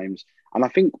number of times. And I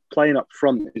think playing up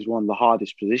front is one of the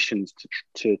hardest positions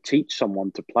to teach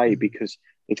someone to play, because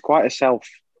it's quite a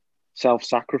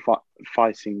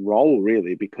self-sacrificing role,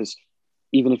 really, because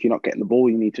even if you're not getting the ball,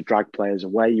 you need to drag players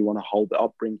away. You want to hold it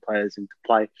up, bring players into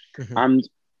play. And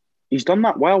he's done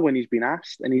that well when he's been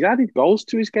asked, and he's added goals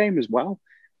to his game as well.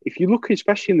 If you look,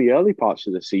 especially in the early parts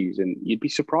of the season, you'd be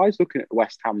surprised looking at the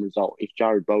West Ham result if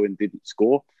Jarrod Bowen didn't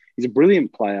score. He's a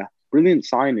brilliant player, brilliant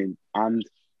signing, and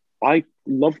I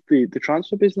love the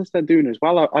transfer business they're doing as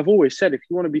well. I've always said, if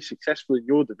you want to be successful in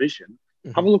your division,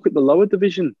 have a look at the lower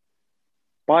division.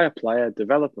 Buy a player,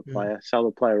 develop a player, sell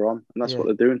a player on, and that's what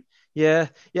they're doing. Yeah.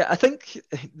 I think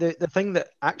the thing that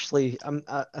actually,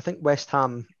 I think West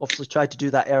Ham obviously tried to do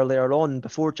that earlier on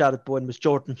before Jarrod Bowen was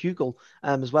Jordan Hugill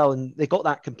as well, and they got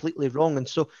that completely wrong. And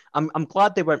so I'm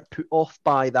glad they weren't put off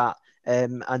by that,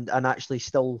 and actually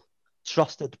still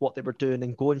trusted what they were doing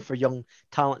and going for young,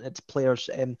 talented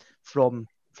players from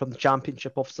the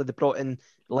Championship. Obviously, they brought in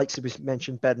the likes of, we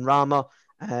mentioned, Ben Rama.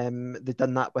 They've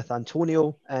done that with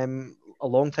Antonio a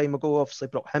long time ago. Obviously,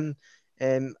 brought him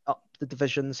up the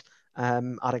divisions.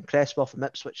 Aaron Cresswell from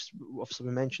Ipswich, obviously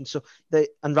we mentioned. So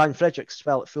and Ryan Fredericks as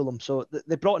well at Fulham. So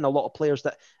they brought in a lot of players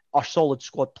that are solid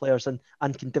squad players and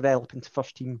can develop into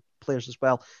first team players as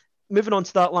well. Moving on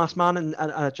to that last man, and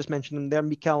I just mentioned him there,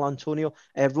 Mikel Antonio.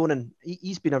 Ronan,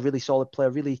 he's been a really solid player,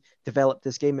 really developed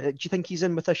his game. Do you think he's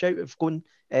in with a shout of going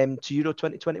to Euro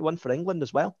 2021 for England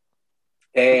as well?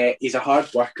 He's a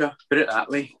hard worker, put it that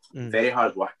way. Very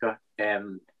hard worker.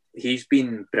 He's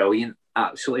been brilliant,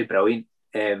 absolutely brilliant.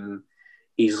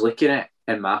 He's looking at,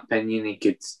 in my opinion, he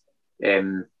could.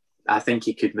 I think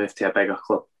he could move to a bigger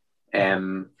club.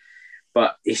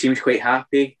 But he seems quite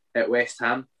happy at West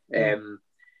Ham.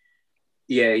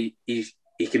 He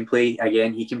can play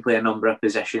again. He can play a number of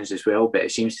positions as well. But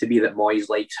it seems to be that Moyes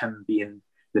likes him being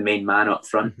the main man up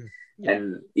front,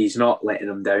 and he's not letting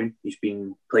him down. He's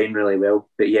been playing really well.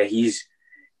 But yeah, he's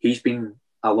been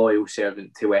a loyal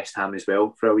servant to West Ham as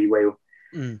well for a wee while.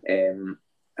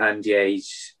 And yeah,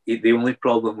 the only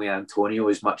problem with Antonio,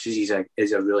 as much as he's a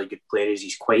really good player, is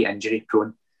he's quite injury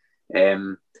prone.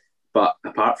 But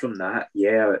apart from that,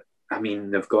 yeah, I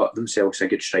mean, they've got themselves a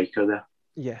good striker there.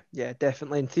 Yeah,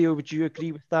 definitely. And Theo, would you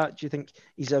agree with that? Do you think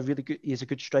he's a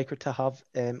good striker to have?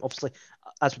 Obviously,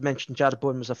 as we mentioned, Jared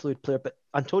Bowen was a fluid player, but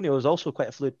Antonio is also quite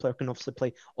a fluid player. Can obviously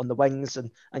play on the wings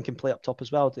and can play up top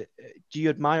as well. Do you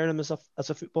admire him as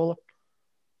a footballer?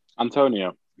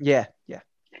 Antonio. Yeah.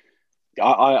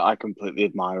 I completely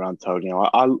admire Antonio.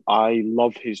 I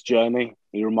love his journey.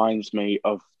 He reminds me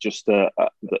of just a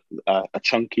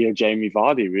chunkier Jamie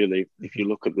Vardy, really. If you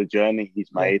look at the journey he's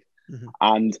made,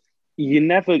 and you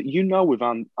know, with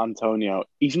Antonio,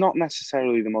 he's not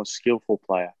necessarily the most skillful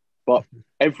player, but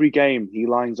every game he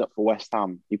lines up for West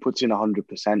Ham, he puts in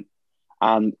 100%,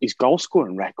 and his goal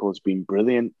scoring record's been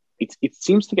brilliant. It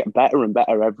seems to get better and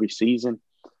better every season,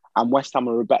 and West Ham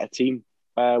are a better team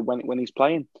when he's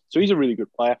playing. So he's a really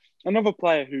good player. Another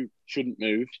player who shouldn't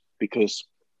move because,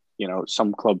 you know,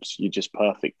 some clubs you're just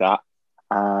perfect at.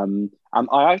 And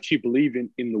I actually believe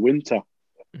in the winter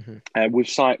with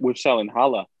selling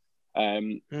Haller.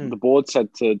 The board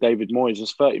said to David Moyes,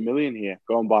 "There's 30 million here.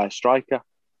 Go and buy a striker."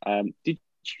 Did you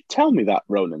tell me that,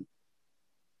 Ronan?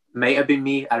 Might have been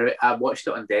me. I watched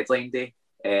it on deadline day,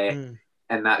 and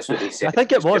that's what they said. I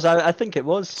think it was. I think it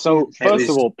was. So first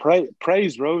of all,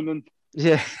 praise Ronan.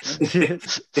 Yeah.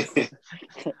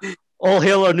 All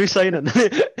hail our new signing.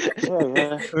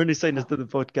 Our new signings to the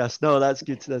podcast. No, that's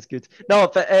good. No,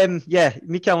 but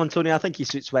Mikel Antonio, I think he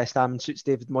suits West Ham and suits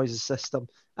David Moyes' system.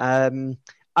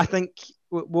 I think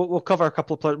we'll cover a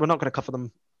couple of players. We're not going to cover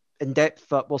them in depth,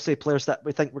 but we'll say players that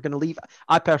we think we're going to leave.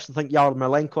 I personally think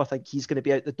Yarmolenko, I think he's going to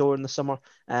be out the door in the summer.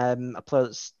 A player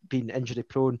that's been injury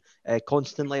prone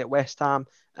constantly at West Ham.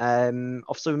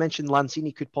 Obviously, we mentioned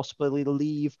Lanzini could possibly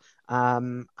leave.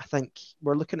 I think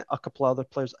we're looking at a couple of other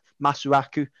players.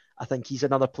 Masuaku, I think he's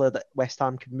another player that West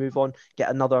Ham could move on,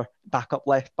 get another backup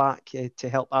left back to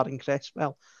help Aaron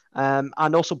Cresswell.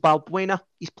 And also Balbuena,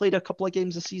 he's played a couple of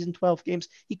games this season, 12 games.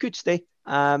 He could stay.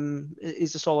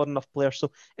 He's a solid enough player.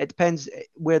 So it depends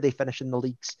where they finish in the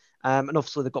leagues. And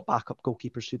obviously they've got backup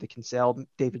goalkeepers who they can sell.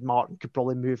 David Martin could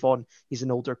probably move on. He's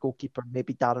an older goalkeeper.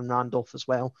 Maybe Darren Randolph as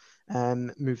well.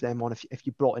 Move them on if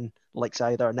you brought in like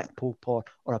either a Nick Pope or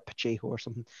a Pacheco or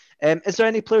something. Is there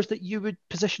any players that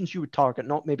positions you would target?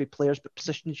 Not maybe players, but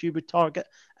positions you would target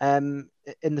in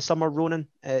the summer, Ronan?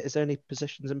 Is there any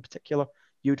positions in particular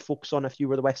you would focus on if you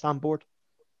were the West Ham board?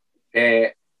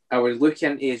 I was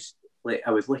looking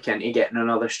into getting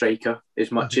another striker.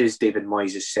 As much as David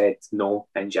Moyes has said no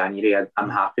in January, I'm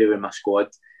happy with my squad.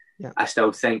 Yeah. I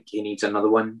still think he needs another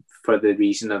one for the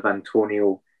reason of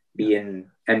Antonio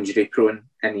being injury prone,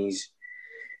 and he's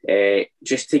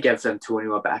just to give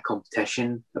Antonio a bit of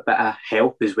competition, a bit of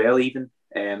help as well, even.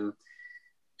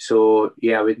 So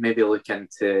yeah, I would maybe look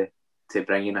into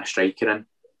bringing a striker in.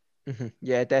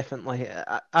 Yeah, definitely.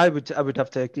 I would have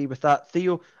to agree with that.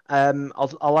 Theo,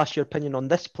 I'll ask your opinion on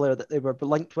this player that they were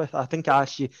linked with. I think I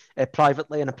asked you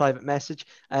privately in a private message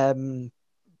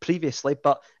previously,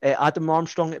 but Adam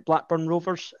Armstrong at Blackburn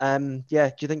Rovers. Do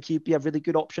you think he'd be a really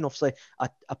good option? Obviously,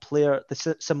 a player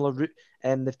the similar route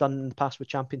they've done in the past with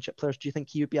Championship players. Do you think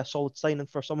he would be a solid signing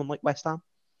for someone like West Ham?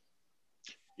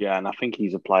 Yeah, and I think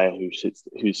he's a player who suits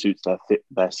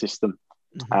their system.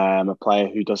 A player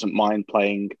who doesn't mind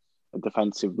playing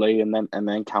defensively and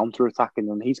then counter attacking,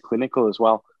 and he's clinical as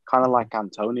well, kind of like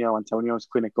Antonio. Antonio's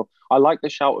clinical. I like the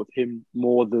shout of him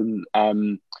more than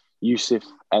Yusuf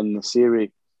and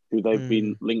Nasiri, who they've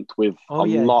been linked with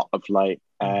lot of late.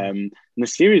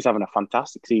 Nasiri's having a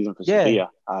fantastic season for Sevilla.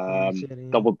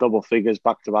 Double figures,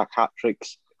 back-to-back hat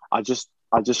tricks. I just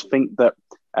think that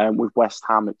with West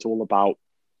Ham, it's all about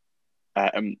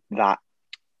that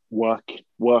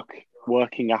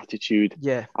working attitude.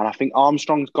 Yeah. And I think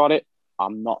Armstrong's got it.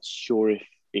 I'm not sure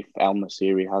if El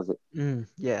Nasiri has it.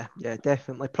 Yeah,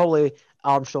 definitely. Probably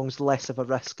Armstrong's less of a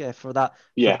risk for that.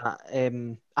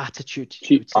 Attitude.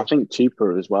 I think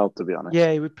cheaper as well, to be honest.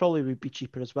 Yeah, he would probably be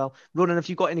cheaper as well. Ronan, have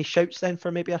you got any shouts then for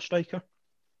maybe a striker?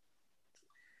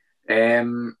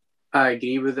 I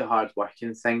agree with the hard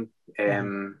working thing.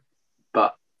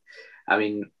 But I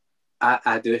mean,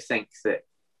 I do think that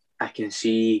I can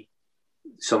see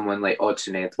someone like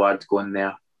Odsonne Edouard going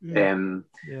there.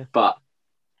 But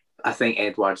I think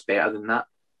Edouard's better than that.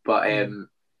 But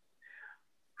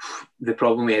the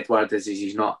problem with Edouard is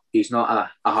he's not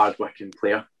a hard working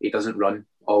player. He doesn't run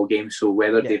all games. So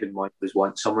whether David Moyes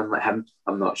wants someone like him,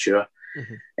 I'm not sure.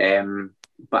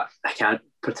 But I can't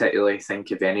particularly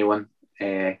think of anyone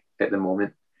at the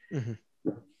moment.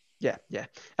 Yeah.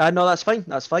 No, that's fine.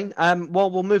 Well,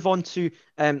 we'll move on to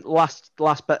last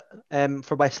bit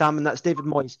for West Ham, and that's David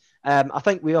Moyes. I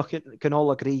think we all can all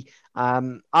agree.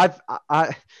 I've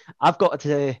got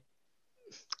to.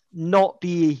 not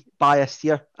be biased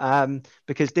here,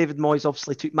 because David Moyes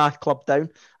obviously took my club down,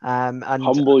 and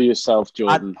humble yourself,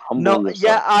 Jordan. Humble yourself.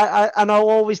 Yeah, and I'll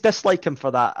always dislike him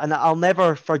for that, and I'll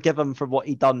never forgive him for what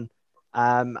he done,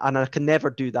 and I can never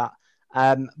do that.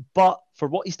 But for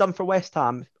what he's done for West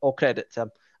Ham, all credit to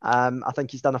him. I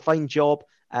think he's done a fine job.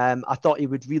 I thought he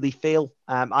would really fail.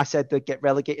 I said they'd get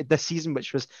relegated this season,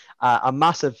 which was a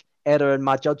massive error in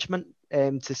my judgment,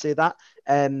 to say that.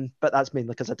 But that's mainly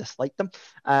because I disliked them,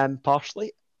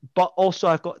 partially. But also,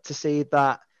 I've got to say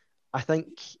that I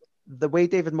think the way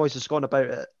David Moyes has gone about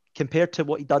it, compared to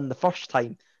what he done the first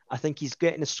time, I think he's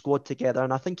getting his squad together,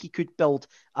 and I think he could build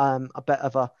a bit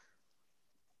of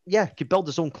could build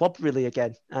his own club really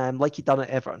again, like he done at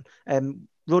Everton.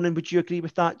 Ronan, would you agree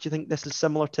with that? Do you think this is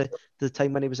similar to the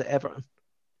time when he was at Everton?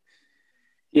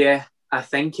 Yeah, I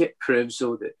think it proves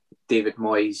though that David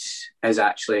Moyes is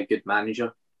actually a good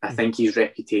manager. I think his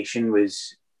reputation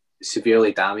was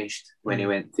severely damaged when he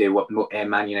went to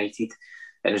Man United.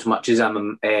 And as much as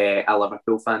I'm a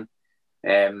Liverpool fan,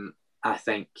 I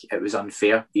think it was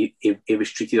unfair. He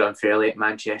was treated unfairly at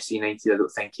Manchester United. I don't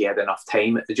think he had enough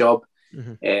time at the job.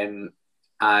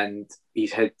 And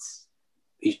he's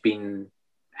been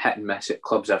hit and miss at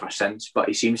clubs ever since, but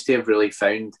he seems to have really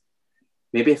found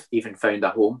a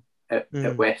home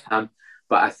at West Ham.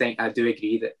 But I do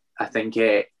agree that I think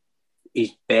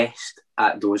he's best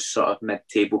at those sort of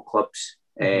mid-table clubs,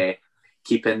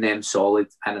 keeping them solid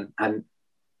and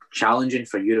challenging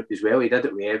for Europe as well. He did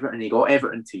it with Everton. He got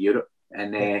Everton to Europe,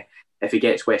 and if he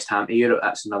gets West Ham to Europe,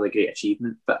 that's another great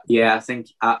achievement. But yeah, I think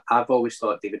I've always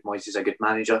thought David Moyes is a good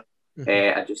manager.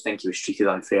 I just think he was treated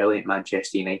unfairly at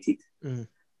Manchester United.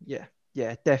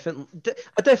 Yeah, definitely.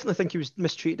 I definitely think he was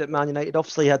mistreated at Man United.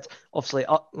 Obviously,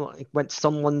 he went to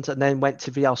Sunderland and then went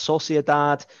to Real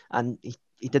Sociedad, and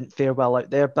he didn't fare well out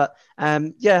there. But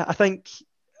I think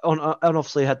and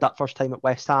obviously had that first time at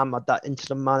West Ham, had that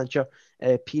interim manager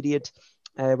period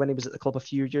when he was at the club a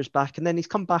few years back, and then he's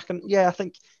come back. And I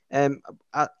think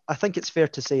I think it's fair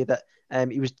to say that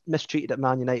he was mistreated at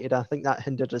Man United. I think that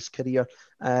hindered his career.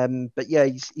 But yeah,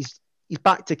 he's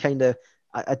back to kind of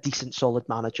a decent, solid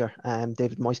manager,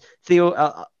 David Moyes.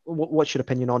 Theo, what's your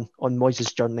opinion on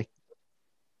Moyes' journey?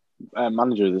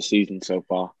 Manager of the season so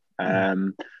far.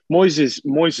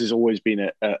 Moyes has always been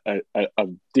a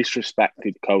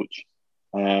disrespected coach.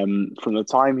 From the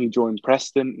time he joined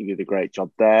Preston, he did a great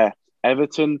job there.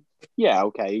 Everton,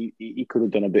 he could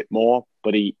have done a bit more,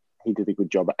 but he did a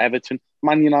good job at Everton.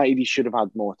 Man United, he should have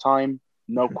had more time.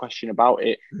 No question about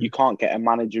it. You can't get a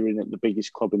manager in at the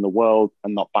biggest club in the world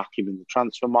and not back him in the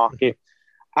transfer market.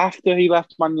 After he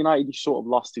left Man United, he sort of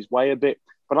lost his way a bit.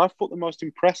 But I thought the most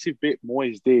impressive bit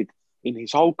Moyes did in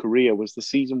his whole career was the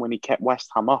season when he kept West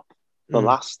Ham up, the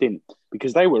last stint,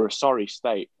 because they were a sorry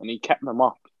state and he kept them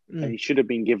up and he should have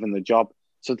been given the job.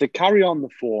 So to carry on the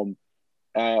form,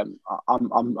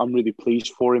 I'm really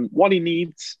pleased for him. What he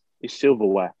needs is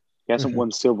silverware. He hasn't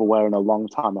won silverware in a long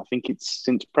time. I think it's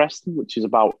since Preston, which is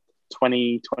about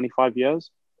 25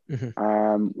 years,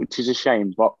 which is a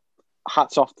shame. But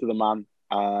hats off to the man.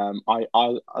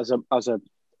 As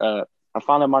a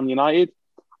fan of Man United,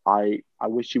 I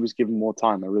wish he was given more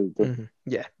time. I really do.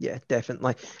 Yeah,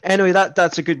 definitely. Anyway,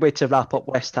 that's a good way to wrap up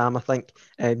West Ham, I think,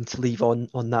 to leave on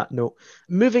that note.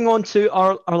 Moving on to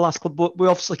our last club, we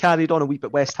obviously carried on a wee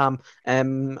bit West Ham, a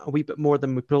wee bit more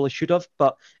than we probably should have,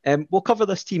 but we'll cover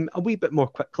this team a wee bit more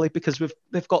quickly because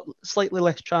they've got slightly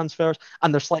less transfers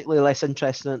and they're slightly less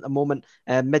interesting at the moment.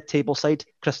 Mid-table side,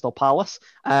 Crystal Palace.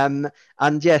 Theo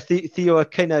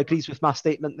kind of agrees with my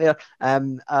statement there.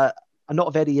 Not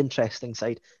a very interesting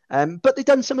side. But they've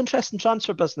done some interesting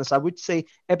transfer business, I would say.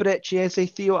 Eberechi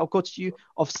Eze, Theo, I'll go to you.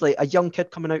 Obviously, a young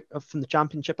kid coming out from the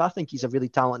Championship. I think he's a really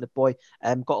talented boy.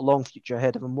 Got a long future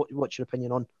ahead of him. What's your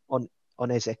opinion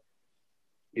on Eze?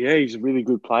 Yeah, he's a really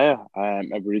good player,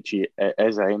 Eberechi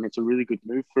Eze, and it's a really good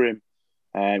move for him.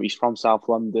 He's from South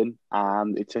London,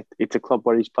 and it's a club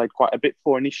where he's played quite a bit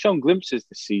for, and he's shown glimpses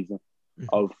this season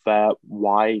of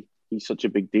why he's such a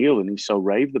big deal and he's so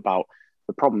raved about.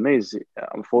 The problem is,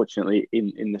 unfortunately,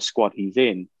 in the squad he's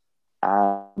in,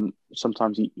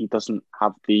 sometimes he doesn't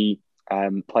have the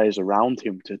players around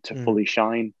him to fully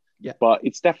shine. Yeah. But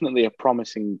it's definitely a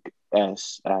promising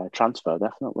transfer,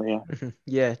 definitely. Yeah.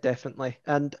 Yeah, definitely.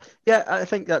 And yeah, I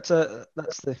think that's the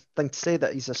thing to say,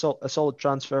 that he's a solid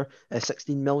transfer,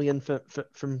 16 million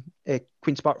from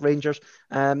Queen's Park Rangers.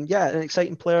 An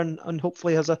exciting player and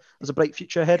hopefully has a bright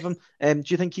future ahead of him.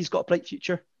 Do you think he's got a bright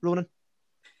future, Ronan?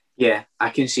 Yeah, I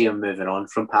can see him moving on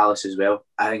from Palace as well.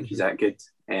 I think he's that good.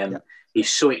 He's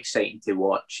so exciting to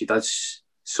watch. He does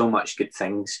so much good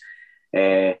things.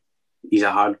 he's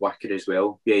a hard worker as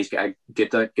well. Yeah, he's got a good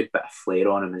bit of flair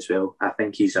on him as well. I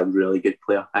think he's a really good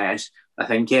player. I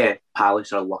think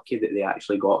Palace are lucky that they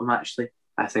actually got him. Actually,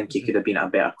 I think he could have been at a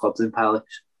better club than Palace.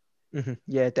 Mm-hmm.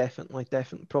 Yeah, definitely.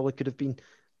 Probably could have been.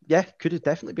 Yeah, could have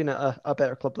definitely been at a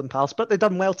better club than Palace, but they've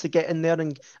done well to get in there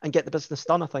and get the business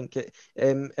done. I think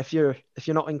if you're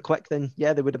not in quick, then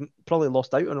yeah, they would have probably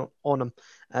lost out on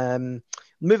him.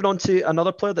 Moving on to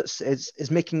another player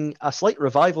is making a slight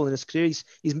revival in his career.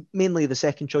 He's mainly the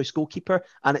second choice goalkeeper,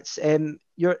 and it's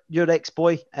your ex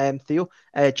boy Theo,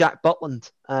 Jack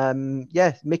Butland.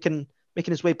 Yeah, making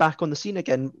his way back on the scene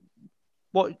again.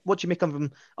 What do you make of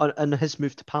him on his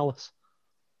move to Palace?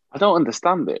 I don't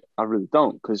understand it. I really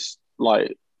don't, because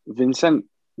like Vincent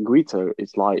Guita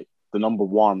is like the number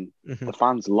one. Mm-hmm. The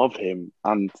fans love him,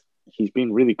 and he's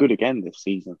been really good again this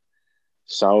season.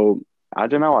 So I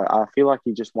don't know. I feel like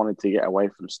he just wanted to get away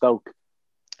from Stoke.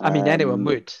 I mean, anyone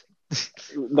would.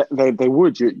 They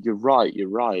would. You're right. You're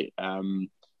right.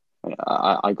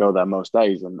 I go there most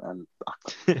days, and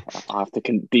I have to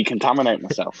decontaminate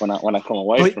myself when I come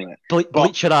away from it.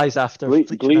 Bleach your eyes after.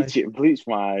 Bleach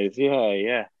my eyes.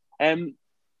 Yeah.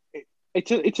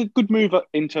 It's a good move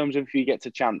in terms of if he gets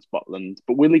a chance, Butland.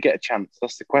 But will he get a chance?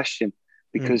 That's the question.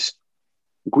 Because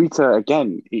Guita,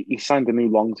 again, he signed a new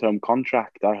long-term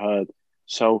contract, I heard.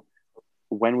 So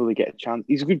when will he get a chance?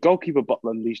 He's a good goalkeeper,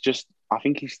 Butland. I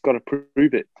think he's got to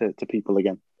prove it to people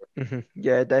again. Mm-hmm.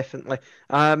 Yeah, definitely.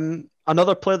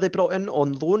 Another player they brought in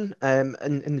on loan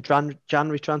in the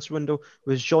January transfer window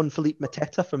was Jean-Philippe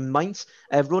Mateta from Mainz.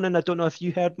 Ronan, I don't know if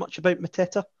you heard much about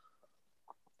Mateta.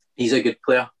 He's a good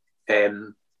player.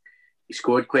 He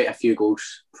scored quite a few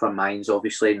goals from Mainz,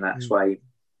 obviously, and that's why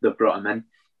they brought him in.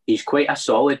 He's quite a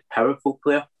solid, powerful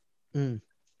player.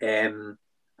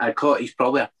 I'd call it, he's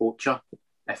probably a poacher,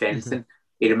 if anything.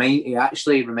 He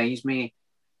actually reminds me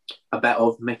a bit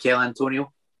of Mikel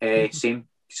Antonio,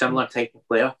 similar type of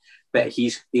player, but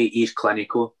he's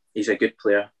clinical. He's a good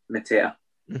player, Mateta.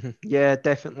 Yeah,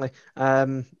 definitely.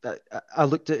 I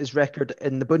looked at his record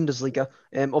in the Bundesliga.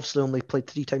 Obviously, only played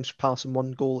 3 times for Palace and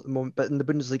 1 goal at the moment, but in the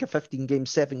Bundesliga, 15 games,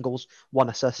 7 goals, 1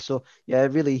 assist. So yeah,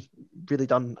 really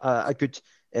done a good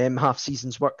half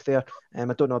season's work there. I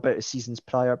don't know about his seasons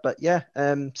prior, but yeah,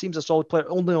 seems a solid player.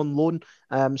 Only on loan,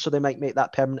 so they might make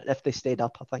that permanent if they stayed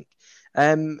up, I think.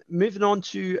 Moving on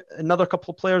to another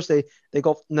couple of players, they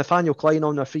got Nathaniel Klein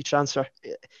on their free transfer.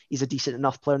 He's a decent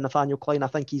enough player, Nathaniel Klein. I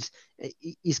think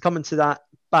he's coming to that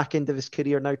back end of his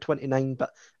career now, 29,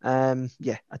 but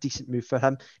yeah, a decent move for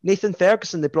him. Nathan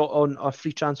Ferguson, they brought on a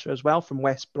free transfer as well from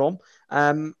West Brom.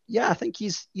 Yeah, I think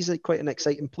he's quite an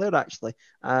exciting player, actually.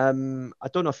 I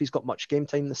don't know if he's got much game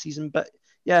time this season, but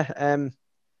yeah,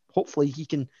 hopefully he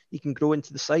can grow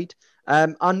into the side.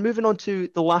 And moving on to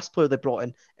the last player they brought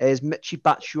in is Michy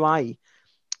Batshuayi.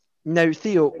 Now,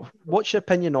 Theo, what's your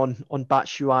opinion on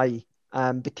Batshuayi?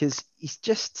 Because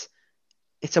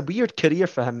it's a weird career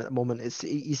for him at the moment.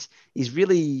 He's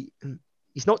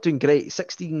not doing great.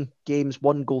 16 games,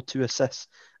 1 goal, 2 assists.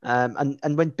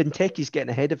 And when Benteke's getting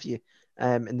ahead of you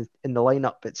in the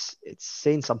lineup, it's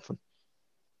saying something.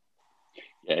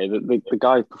 Yeah, the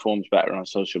guy performs better on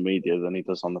social media than he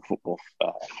does on the football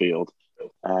field.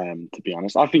 To be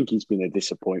honest, I think he's been a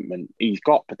disappointment. He's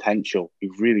got potential, he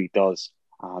really does,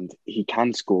 and he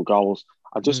can score goals.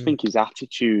 I just think his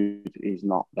attitude is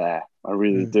not there. I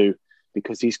really do,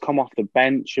 because he's come off the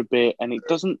bench a bit, and it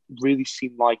doesn't really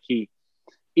seem like he.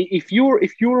 If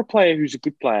you're a player who's a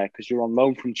good player because you're on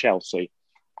loan from Chelsea,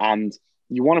 and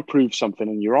you want to prove something,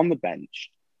 and you're on the bench,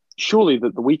 surely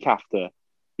that the week after,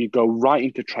 you go right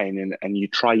into training and you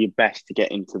try your best to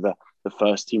get into the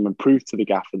first team and prove to the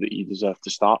gaffer that you deserve to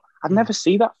start. I'd never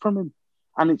see that from him.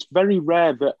 And it's very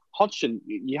rare that Hodgson,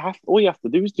 all you have to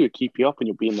do is do a keep you up and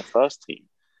you'll be in the first team.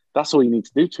 That's all you need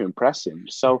to do to impress him.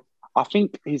 So I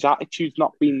think his attitude's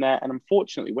not been there. And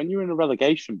unfortunately, when you're in a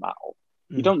relegation battle,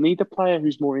 you don't need a player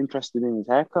who's more interested in his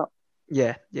haircut.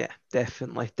 Yeah,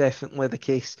 definitely the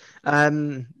case.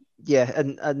 Yeah,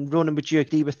 and Ronan, would you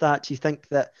agree with that? Do you think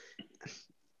that?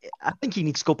 I think he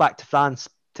needs to go back to France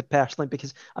personally,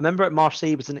 because I remember at Marseille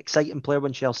he was an exciting player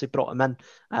when Chelsea brought him in.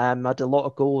 Had a lot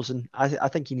of goals, and I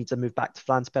think he needs to move back to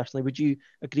France personally. Would you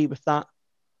agree with that?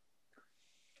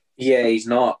 Yeah, he's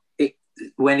not.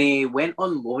 When he went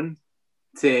on loan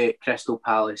to Crystal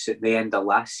Palace at the end of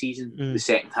last season, the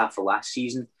second half of last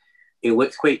season, he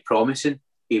looked quite promising.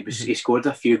 He scored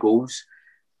a few goals,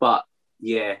 but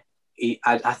yeah,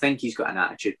 I think he's got an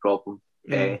attitude problem.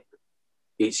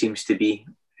 It seems to be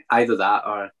either that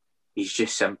or he's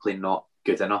just simply not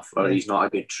good enough, or he's not a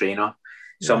good trainer.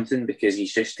 Something, because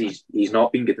he's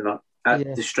not been good enough.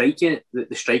 Yeah. The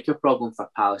striker problem for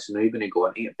Palace, I know you're going to go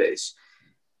into it,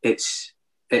 but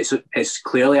it's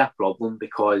clearly a problem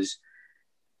because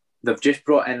they've just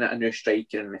brought in a new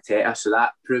striker in Mateta, so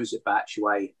that proves that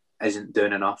Batshuayi isn't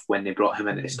doing enough when they brought him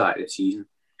in at the start of the season.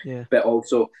 Yeah. But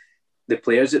also the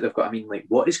players that they've got, I mean, like,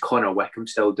 what is Connor Wickham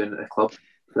still doing at the club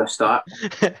for a start?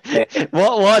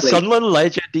 what Sunderland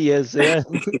legend he is, yeah.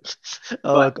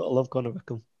 I gotta love Connor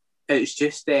Wickham. It's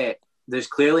just there's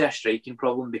clearly a striking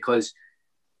problem because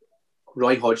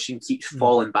Roy Hodgson keeps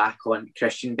falling back on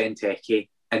Christian Benteke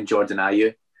and Jordan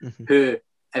Ayew, who,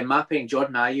 in my opinion,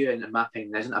 Jordan Ayew, in my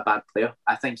opinion, isn't a bad player.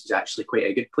 I think he's actually quite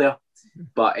a good player,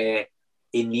 but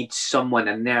he needs someone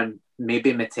in there, and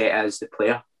maybe Mateta is the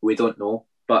player. We don't know,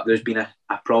 but there's been a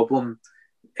problem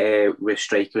with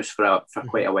strikers for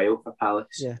quite a while for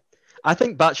Palace. Yeah. I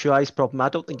think Batshuayi's problem, I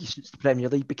don't think he suits the Premier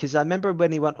League because I remember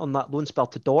when he went on that loan spell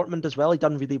to Dortmund as well, he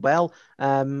done really well,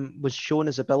 was shown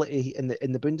his ability in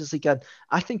the Bundesliga. And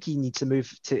I think he needs to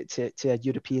move to a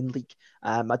European league.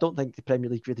 I don't think the Premier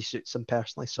League really suits him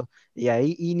personally. So yeah,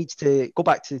 he needs to go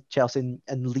back to Chelsea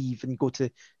and leave and go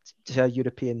to a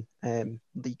European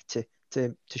league to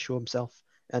show himself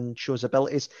and show his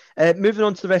abilities. Moving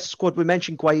on to the rest of the squad, we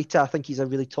mentioned Guaita. I think he's a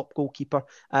really top goalkeeper.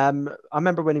 I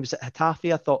remember when he was at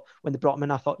Getafe, I thought when they brought him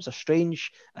in, I thought it was a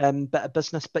strange bit of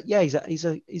business. But yeah,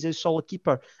 he's a solid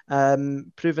keeper,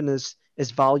 proving his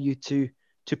value to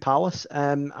Palace,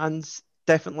 and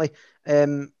definitely,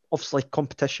 obviously,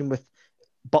 competition with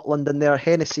Butland in there.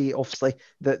 Hennessy, obviously,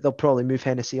 they'll probably move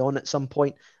Hennessy on at some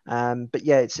point. But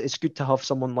yeah, it's good to have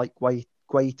someone like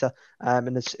Guaita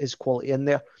and his quality in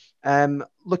there.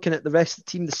 Looking at the rest of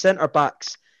the team, the centre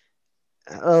backs,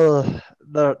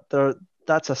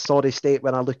 that's a sorry state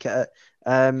when I look at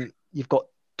it. You've got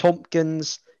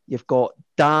Tompkins, you've got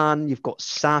Dan, you've got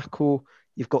Sacco,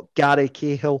 you've got Gary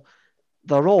Cahill.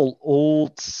 They're all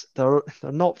old. They're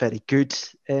not very good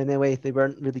anyway. They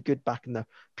weren't really good back in their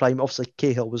prime. Obviously,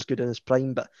 Cahill was good in his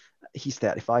prime, but he's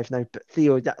 35 now. But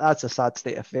Theo, that's a sad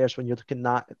state of affairs when you're looking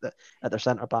at their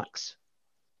centre backs.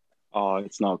 Oh,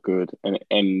 it's not good, and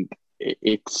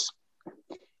it's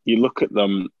you look at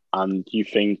them and you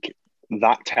think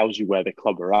that tells you where the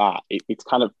club are at. It's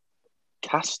kind of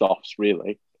cast-offs,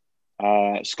 really.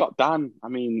 Scott Dan, I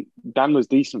mean, Dan was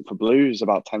decent for Blues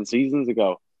about 10 seasons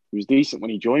ago. He was decent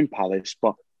when he joined Palace,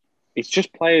 but it's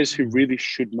just players who really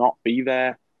should not be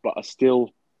there, but are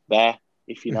still there,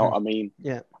 if you know what I mean.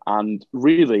 Yeah. And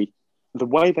really, the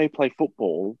way they play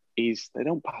football is they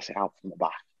don't pass it out from the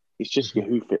back. It's just you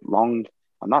hoof it long,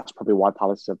 and that's probably why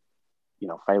Palace are,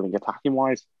 failing attacking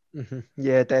wise.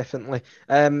 Yeah, definitely.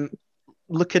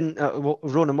 Looking at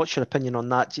Ronan, what's your opinion on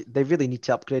that? They really need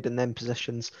to upgrade in them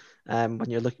positions. When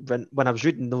you're looking, when I was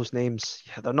reading those names,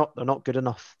 yeah, they're not good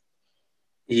enough.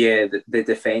 Yeah, the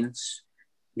defence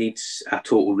needs a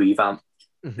total revamp.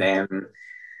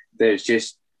 There's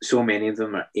just so many of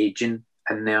them are aging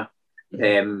in there.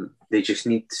 They just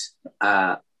need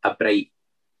a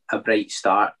bright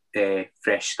start,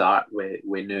 fresh start with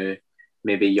new,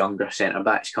 maybe younger centre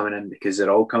backs coming in because they're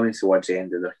all coming towards the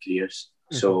end of their careers.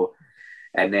 So,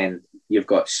 and then you've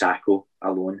got Sacco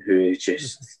alone, who is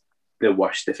just the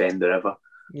worst defender ever.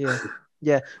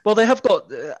 Yeah. Well, they have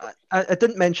got. I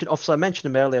didn't mention. Obviously, I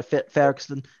mentioned him earlier.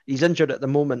 Ferguson. He's injured at the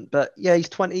moment, but yeah, he's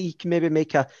 20. He can maybe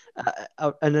make an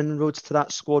inroads to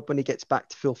that squad when he gets back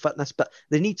to full fitness. But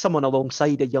they need someone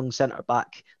alongside a young centre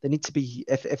back. They need to be.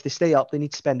 If they stay up, they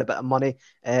need to spend a bit of money,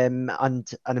 and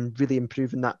really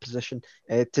improving that position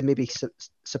to maybe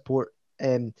support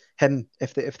him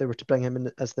if they were to bring him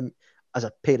in as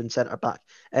a pairing centre back.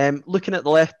 Looking at the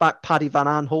left back, Paddy Van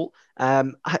Aanholt.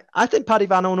 I think Paddy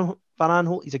Van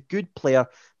Aanholt, he's a good player,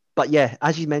 but yeah,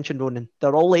 as you mentioned, Ronan,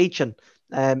 they're all aging.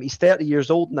 He's 30 years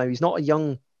old now. He's not a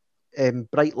young,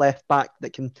 bright left back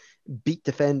that can beat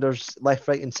defenders left,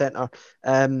 right, and centre.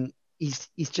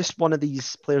 He's just one of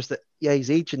these players that, yeah,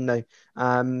 he's aging now.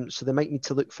 So they might need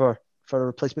to look for a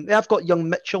replacement. They have got young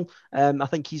Mitchell. I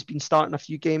think he's been starting a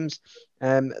few games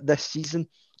this season.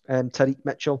 Tariq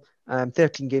Mitchell,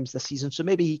 13 games this season, so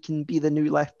maybe he can be the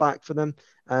new left back for them.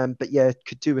 But yeah,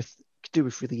 could do with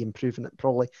really improving it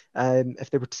probably.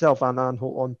 If they were to sell Van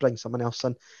Aanholt on, bring someone else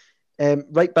in.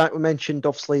 Right back, we mentioned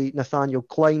obviously Nathaniel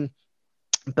Klein,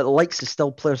 but the likes of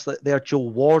still players like there.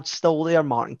 Joel Ward's still there,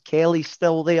 Martin Kelly's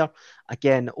still there.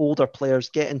 Again, older players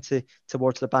getting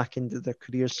towards the back end of their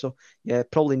careers. So yeah,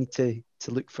 probably need to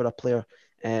look for a player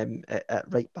at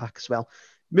right back as well.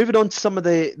 Moving on to some of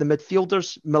the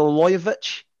midfielders,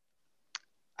 Milivojevic,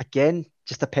 again,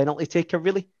 just a penalty taker,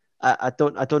 really. I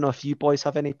don't know if you boys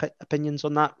have any opinions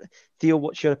on that. Theo,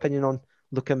 what's your opinion on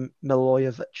Luka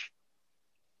Milivojevic?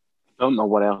 don't know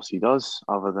what else he does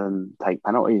other than take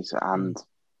penalties. And,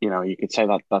 you could say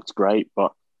that that's great,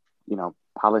 but,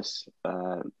 Palace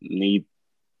need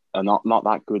are not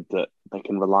that good that they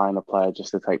can rely on a player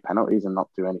just to take penalties and not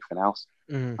do anything else.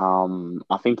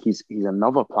 I think he's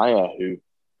another player who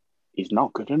is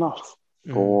not good enough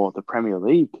for the Premier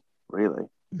League, really.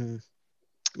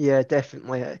 Yeah,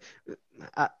 definitely.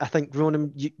 I think,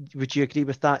 Ronan, would you agree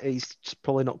with that? He's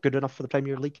probably not good enough for the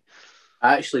Premier League.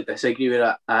 I actually disagree with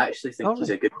that. I actually think he's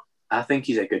a good. I think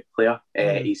he's a good player.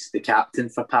 He's the captain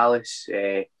for Palace.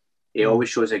 He always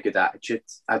shows a good attitude.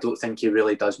 I don't think he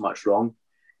really does much wrong.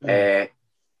 The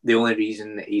only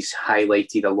reason that he's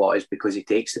highlighted a lot is because he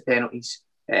takes the penalties.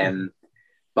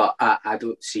 But I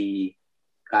don't see.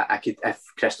 I could, if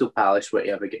Crystal Palace were to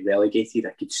ever get relegated,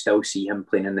 I could still see him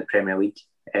playing in the Premier League.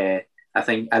 I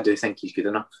do think he's good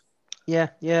enough. Yeah.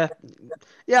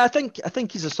 I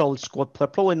think he's a solid squad player.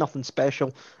 Probably nothing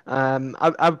special.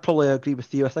 I would probably agree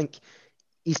with you. I think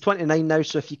he's 29 now,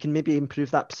 so if you can maybe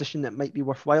improve that position, that might be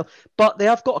worthwhile. But they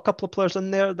have got a couple of players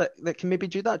in there that can maybe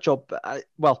do that job.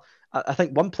 I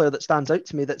think one player that stands out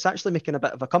to me that's actually making a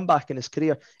bit of a comeback in his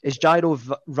career is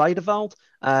Jairo Riedewald.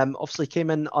 Obviously came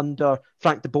in under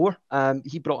Frank de Boer.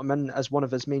 He brought him in as one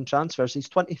of his main transfers. He's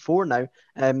 24 now.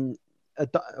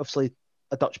 Obviously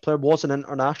a Dutch player, was an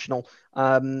international,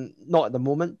 not at the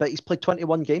moment, but he's played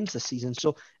 21 games this season.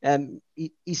 So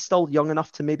he's still young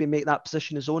enough to maybe make that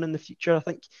position his own in the future. I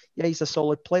think, he's a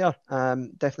solid player,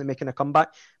 definitely making a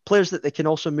comeback. Players that they can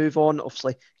also move on,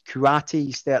 obviously, Kouyaté,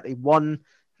 he's 31.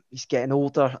 He's getting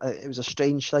older. It was a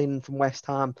strange signing from West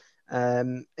Ham.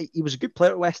 He was a good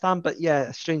player at West Ham, but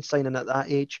a strange signing at that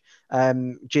age.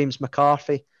 James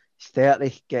McCarthy, he's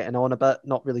 30, getting on a bit,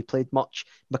 not really played much.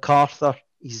 MacArthur,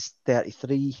 he's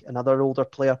 33, another older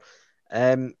player.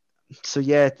 They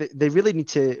really need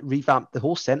to revamp the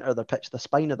whole centre of their pitch, the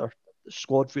spine of their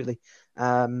squad, really.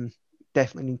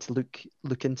 Definitely need to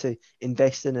look into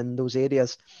investing in those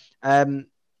areas. On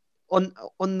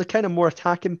the kind of more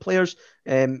attacking players,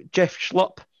 Jeff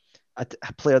Schlupp, a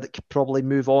player that could probably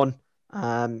move on.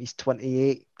 He's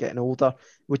 28, getting older.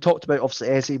 We talked about, obviously,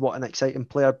 Eze, what an exciting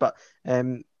player, but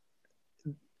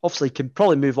obviously can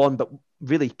probably move on, but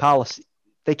really Palace,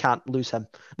 they can't lose him.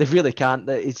 They really can't.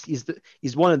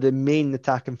 He's one of the main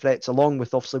attacking threats, along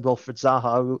with obviously Wilfred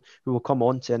Zaha, who will come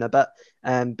on to in a bit.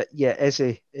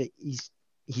 Eze,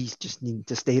 he's just needing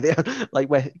to stay there.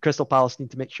 Crystal Palace need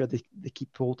to make sure they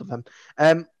keep hold of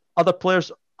him. Other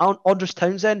players, Andros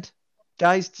Townsend,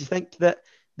 guys, do you think that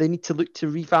they need to look to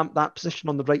revamp that position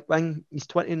on the right wing? He's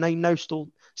 29 now, still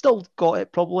got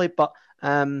it probably, but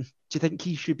do you think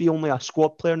he should be only a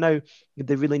squad player now?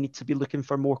 They really need to be looking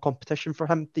for more competition for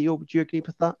him. Theo, would you agree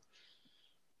with that?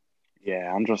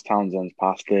 Yeah, Andros Townsend's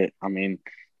past it. I mean,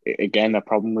 again, the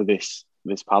problem with this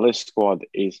Palace squad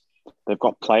is they've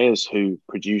got players who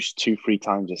produce 2-3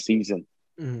 times a season,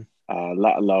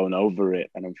 let alone over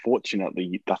it. And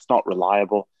unfortunately, that's not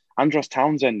reliable. Andros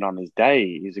Townsend on his day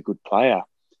is a good player.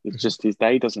 It's just his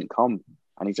day doesn't come.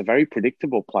 And he's a very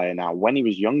predictable player now. When he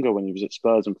was younger, when he was at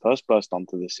Spurs and first burst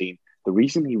onto the scene, the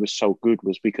reason he was so good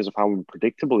was because of how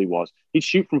unpredictable he was. He'd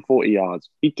shoot from 40 yards.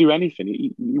 He'd do anything.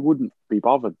 He wouldn't be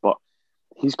bothered. But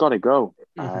he's got to go.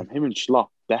 Him and Schlupp,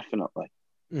 definitely.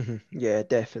 Yeah,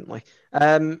 definitely.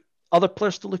 Other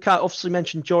players to look at, obviously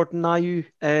mentioned Jordan Ayew,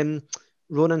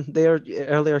 Ronan there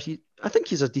earlier. I think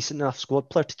he's a decent enough squad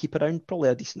player to keep around, probably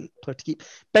a decent player to keep.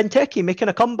 Benteke making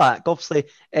a comeback, obviously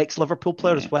ex-Liverpool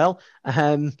player as well.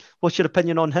 What's your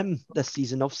opinion on him this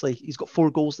season? Obviously, he's got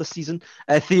 4 goals this season.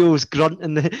 Theo's grunt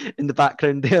in the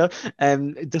background there,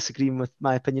 disagreeing with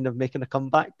my opinion of making a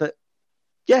comeback. But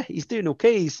yeah, he's doing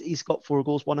okay. He's got 4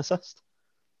 goals, 1 assist.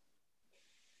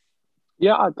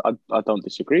 Yeah, I don't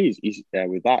disagree. He's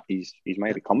with that. He's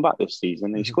made a comeback this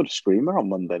season. He scored a screamer on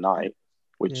Monday night,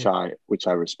 which I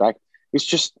respect.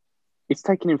 It's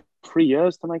taken him 3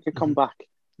 years to make a comeback.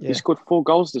 He scored 4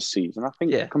 goals this season. I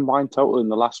think the combined total in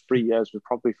the last 3 years was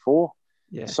probably 4.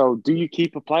 Yeah. So do you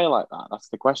keep a player like that? That's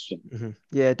the question.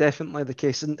 Yeah, definitely the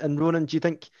case. And Ronan, do you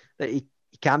think that he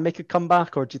can make a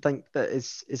comeback, or do you think that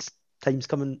his time's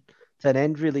coming to an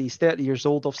end, really? He's 30 years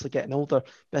old, obviously getting older.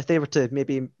 But if they were to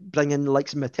maybe bring in the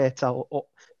likes of Mateta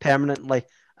permanently,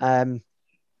 do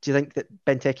you think that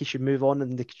Benteke should move on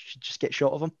and they should just get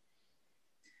shot of him?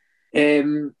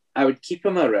 I would keep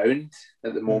him around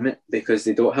at the moment because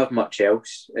they don't have much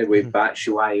else. With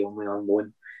Batshuayi only on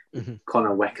loan,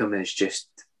 Connor Wickham is just,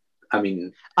 I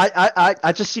mean...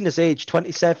 I just seen his age,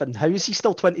 27. How is he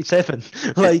still 27?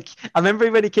 I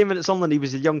remember when he came in at Sunderland, he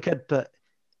was a young kid, but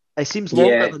it seems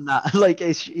longer than that.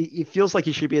 He feels like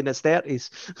he should be in his 30s.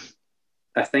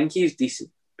 I think he's decent.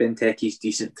 Benteke's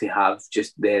decent to have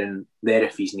just there and there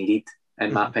if he's needed,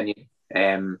 in my opinion.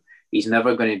 He's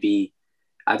never going to be.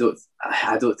 I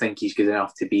don't think he's good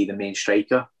enough to be the main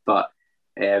striker, but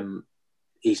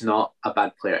he's not a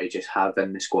bad player to just have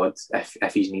in the squad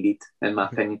if he's needed, in my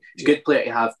opinion. He's a good player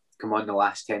to have come on the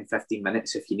last 10, 15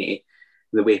 minutes if you need to,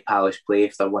 the way Palace play,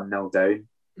 if they're 1-0 down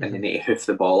and they need to hoof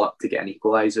the ball up to get an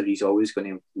equaliser, he's always going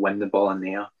to win the ball in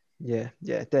the air. Yeah,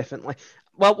 definitely.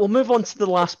 Well, we'll move on to the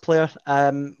last player.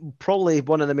 Probably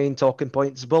one of the main talking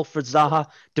points, Wilfried Zaha.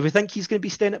 Do we think he's going to be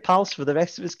staying at Palace for the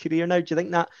rest of his career now? Do you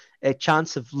think that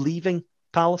chance of leaving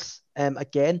Palace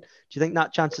again, do you think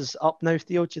that chance is up now,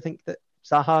 Theo? Do you think that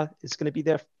Zaha is going to be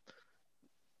there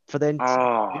for the end?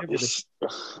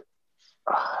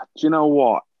 Do you know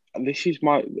what? This is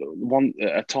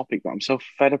a topic that I'm so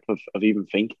fed up of even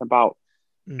thinking about,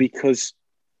 because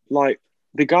like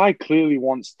the guy clearly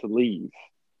wants to leave.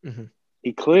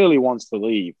 He clearly wants to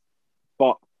leave,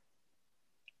 but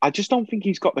I just don't think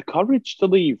he's got the courage to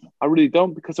leave. I really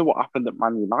don't, because of what happened at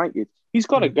Man United. He's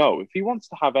got to go. If he wants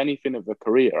to have anything of a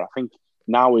career, I think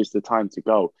now is the time to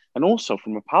go. And also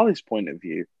from a Palace point of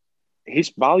view,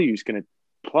 his value is going to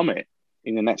plummet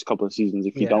in the next couple of seasons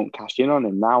if you don't cash in on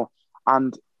him now.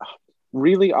 And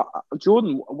really,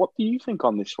 Jordan, what do you think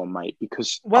on this one, mate?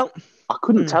 Because I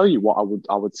couldn't tell you what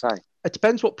I would say. It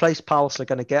depends what price Palace are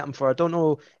going to get him for. I don't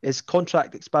know. His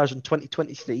contract expires in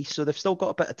 2023, so they've still got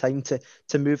a bit of time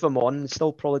to move him on. He's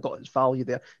still probably got his value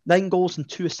there. 9 goals and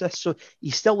 2 assists, so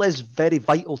he still is very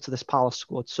vital to this Palace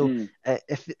squad. So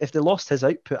if they lost his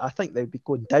output, I think they would be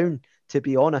going down, to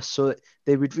be honest. So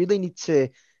they would really need to,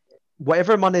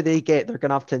 whatever money they get, they're going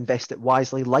to have to invest it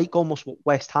wisely, like almost what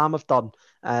West Ham have done,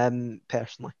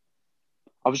 personally.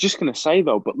 I was just going to say,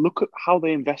 though, but look at how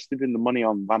they invested in the money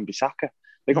on Wan-Bissaka.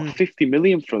 They got 50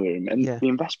 million from him, and the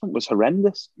investment was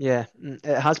horrendous. Yeah,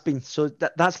 it has been. So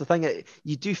that's the thing.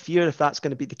 You do fear if that's going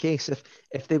to be the case.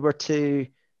 If they were to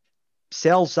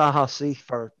sell Zaha, say,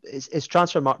 for his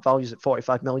transfer market values at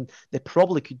 45 million, they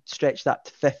probably could stretch that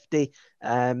to 50,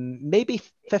 maybe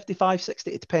 55,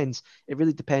 60. It depends. It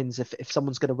really depends if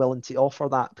someone's going to willing to offer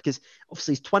that, because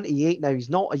obviously he's 28 now. He's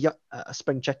not a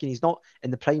spring chicken. He's not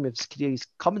in the prime of his career. He's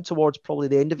coming towards probably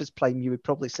the end of his prime. You would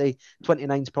probably say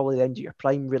 29 is probably the end of your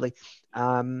prime, really.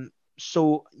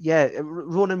 So yeah,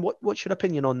 Ronan, what's your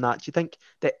opinion on that? Do you think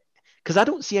that, because I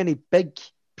don't see any big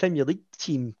Premier League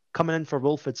team coming in for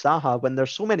Wilfried Zaha when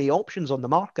there's so many options on the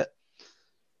market?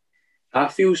 I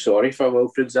feel sorry for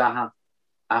Wilfried Zaha.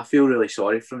 I feel really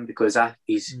sorry for him, because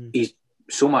he's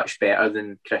so much better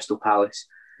than Crystal Palace.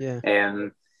 Yeah.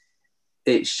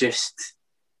 It's just,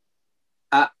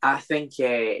 I think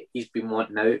he's been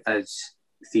wanting out, as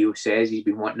Theo says. He's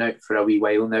been wanting out for a wee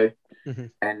while now.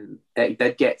 And it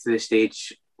did get to the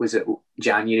stage, was it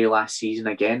January last season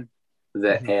again,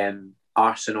 that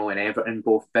Arsenal and Everton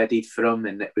both bidded for him,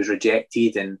 and it was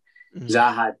rejected, and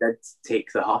Zaha did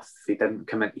take the huff. He didn't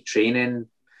come into training.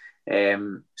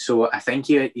 So I think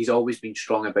he's always been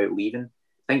strong about leaving.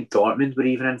 I think Dortmund were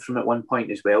even in from at one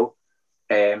point as well.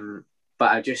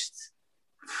 But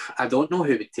I don't know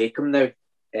who would take him now.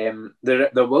 There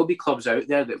will be clubs out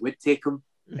there that would take him,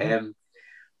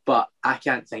 but I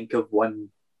can't think of one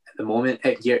at the moment.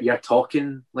 You're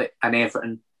talking like an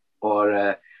Everton or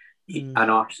an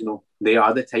Arsenal. They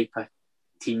are the type of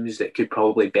teams that could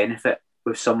probably benefit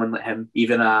with someone like him.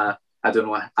 Even a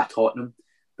Tottenham.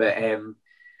 But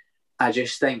I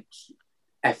just think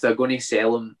if they're going to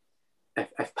sell him,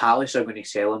 if Palace are going to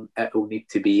sell him, it will need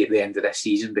to be at the end of this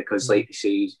season, because, like you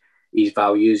say, his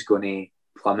value is going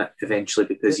to plummet eventually,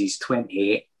 because he's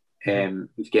 28.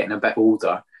 He's getting a bit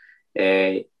older,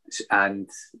 and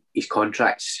his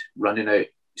contract's running out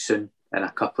soon in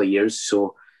a couple of years.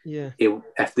 So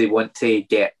if they want to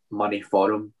get money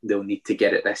for him, they'll need to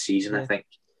get it this season, I think.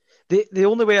 The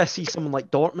only way I see someone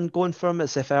like Dortmund going for him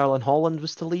is if Erling Haaland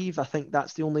was to leave. I think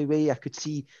that's the only way I could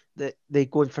see that they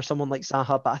going for someone like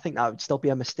Zaha, but I think that would still be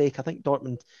a mistake. I think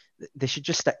Dortmund, they should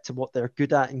just stick to what they're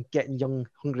good at and getting young,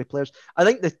 hungry players. I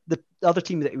think the other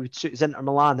team that it would suit is Inter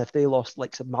Milan. If they lost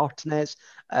like some Martinez,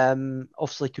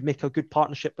 obviously could make a good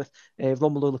partnership with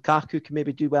Romelu Lukaku, can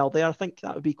maybe do well there. I think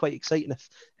that would be quite exciting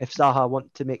if Zaha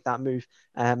want to make that move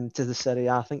to the Serie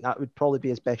A. I think that would probably be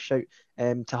his best shout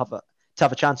to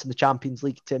have a chance in the Champions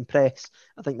League to impress.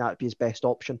 I think that would be his best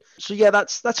option. So yeah,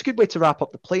 that's a good way to wrap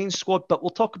up the playing squad, but we'll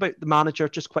talk about the manager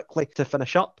just quickly to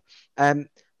finish up.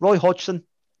 Roy Hodgson.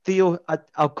 Theo,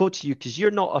 I'll go to you because you're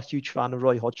not a huge fan of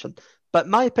Roy Hodgson, but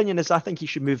my opinion is I think he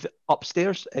should move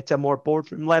upstairs to a more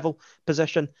boardroom level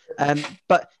position.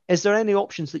 But is there any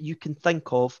options that you can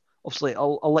think of? Obviously,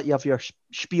 I'll let you have your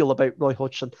spiel about Roy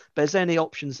Hodgson, but is there any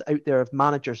options out there of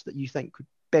managers that you think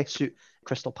best suit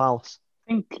Crystal Palace?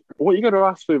 I think what you got to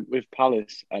ask with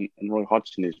Palace and Roy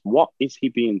Hodgson is, what is he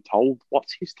being told?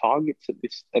 What's his targets at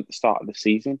the start of the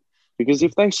season? Because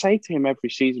if they say to him every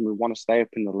season, we want to stay up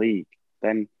in the league,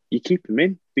 then you keep him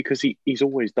in, because he's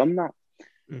always done that.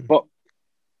 But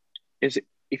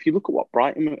if you look at what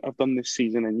Brighton have done this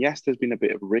season, and yes, there's been a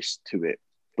bit of risk to it,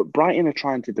 but Brighton are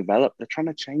trying to develop. They're trying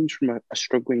to change from a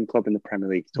struggling club in the Premier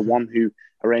League to one who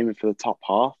are aiming for the top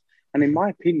half. And in my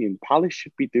opinion, Palace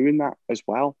should be doing that as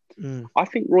well. I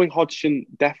think Roy Hodgson,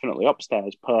 definitely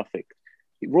upstairs, perfect.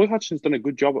 Roy Hodgson's done a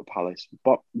good job at Palace,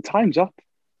 but time's up.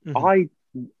 I,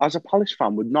 as a Palace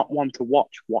fan, would not want to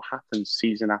watch what happens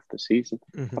season after season.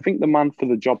 I think the man for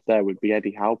the job there would be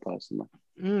Eddie Howe, personally.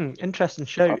 Interesting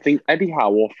shout. I think Eddie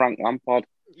Howe or Frank Lampard.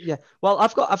 Yeah, well,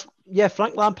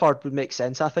 Frank Lampard would make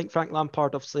sense. I think Frank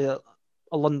Lampard, obviously, a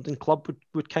London club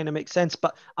would kind of make sense.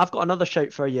 But I've got another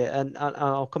shout for you, and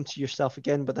I'll come to yourself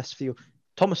again with this view.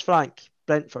 Thomas Frank,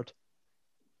 Brentford.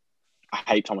 I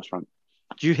hate Thomas Frank.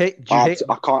 Do you hate him? I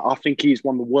can't. I think he's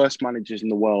one of the worst managers in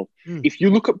the world. If you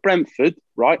look at Brentford,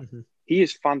 right, he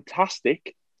is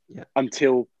fantastic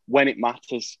until when it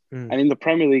matters. And in the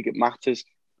Premier League, it matters.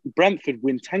 Brentford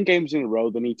win 10 games in a row.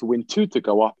 They need to win 2 to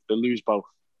go up. They lose both.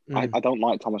 I don't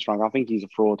like Thomas Frank. I think he's a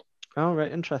fraud. Oh,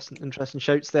 right. Interesting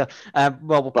shouts there.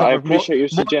 We'll cover I appreciate your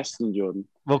suggestion, Jordan.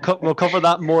 We'll cover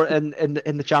that more in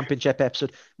the Championship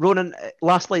episode. Ronan,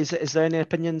 lastly, is there any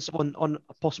opinions on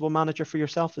a possible manager for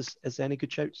yourself? Is there any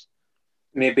good shouts?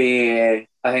 Maybe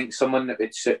I think someone that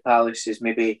would suit Palace is,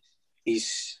 maybe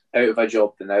he's out of a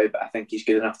job now, but I think he's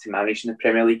good enough to manage in the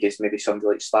Premier League, is maybe somebody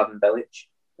like Slaven Bilic.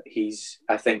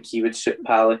 I think he would suit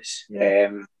Palace.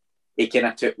 He kind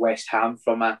of took West Ham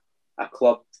from a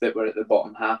club that were at the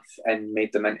bottom half and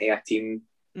made them into a team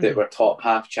that were top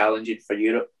half, challenging for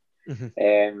Europe.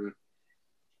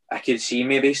 I could see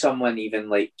maybe someone, even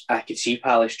like, I could see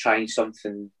Palace trying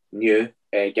something new,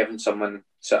 giving someone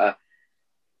sort of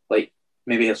like,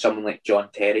 maybe someone like John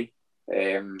Terry,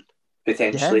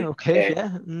 potentially.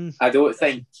 I don't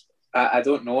think, I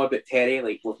don't know about Terry.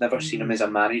 Like, we've never seen him as a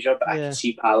manager, but I can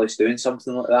see Palace doing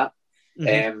something like that.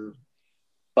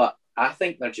 But I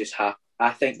think they're just happy. I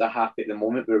think they're happy at the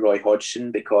moment with Roy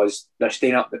Hodgson, because they're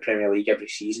staying up the Premier League every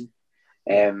season.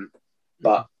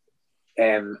 But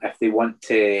if they want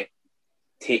to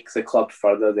take the club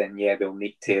further, then they'll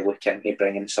need to look into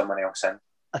bringing someone else in.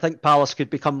 I think Palace could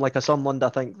become like a Sunderland. I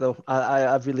think, though,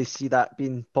 I really see that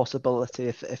being a possibility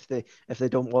if they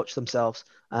don't watch themselves.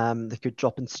 They could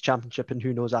drop into Championship, and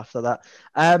who knows after that.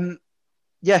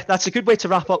 That's a good way to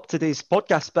wrap up today's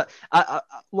podcast. But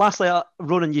lastly,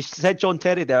 Ronan, you said John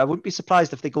Terry there. I wouldn't be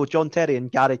surprised if they go John Terry and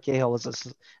Gary Cahill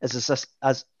as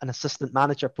an assistant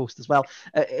manager post as well.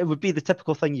 It would be the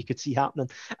typical thing you could see happening.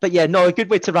 But a good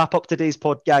way to wrap up today's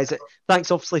pod, guys.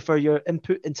 Thanks, obviously, for your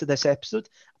input into this episode,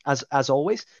 as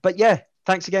always. But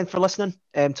thanks again for listening,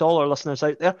 to all our listeners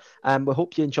out there. We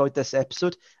hope you enjoyed this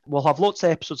episode. We'll have lots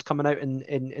of episodes coming out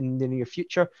in the near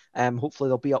future. Hopefully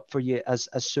they'll be up for you as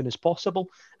soon as possible.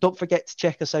 Don't forget to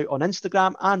check us out on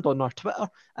Instagram and on our Twitter.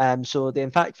 So the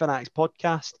Emphatic Fanatics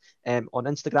podcast on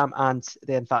Instagram and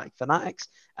the Emphatic Fanatics.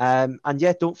 And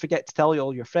don't forget to tell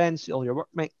all your friends, all your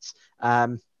workmates,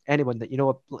 anyone that you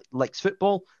know likes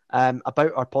football,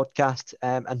 about our podcast,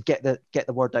 and get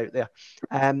the word out there.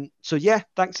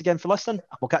 Thanks again for listening.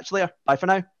 We'll catch you later. Bye for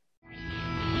now.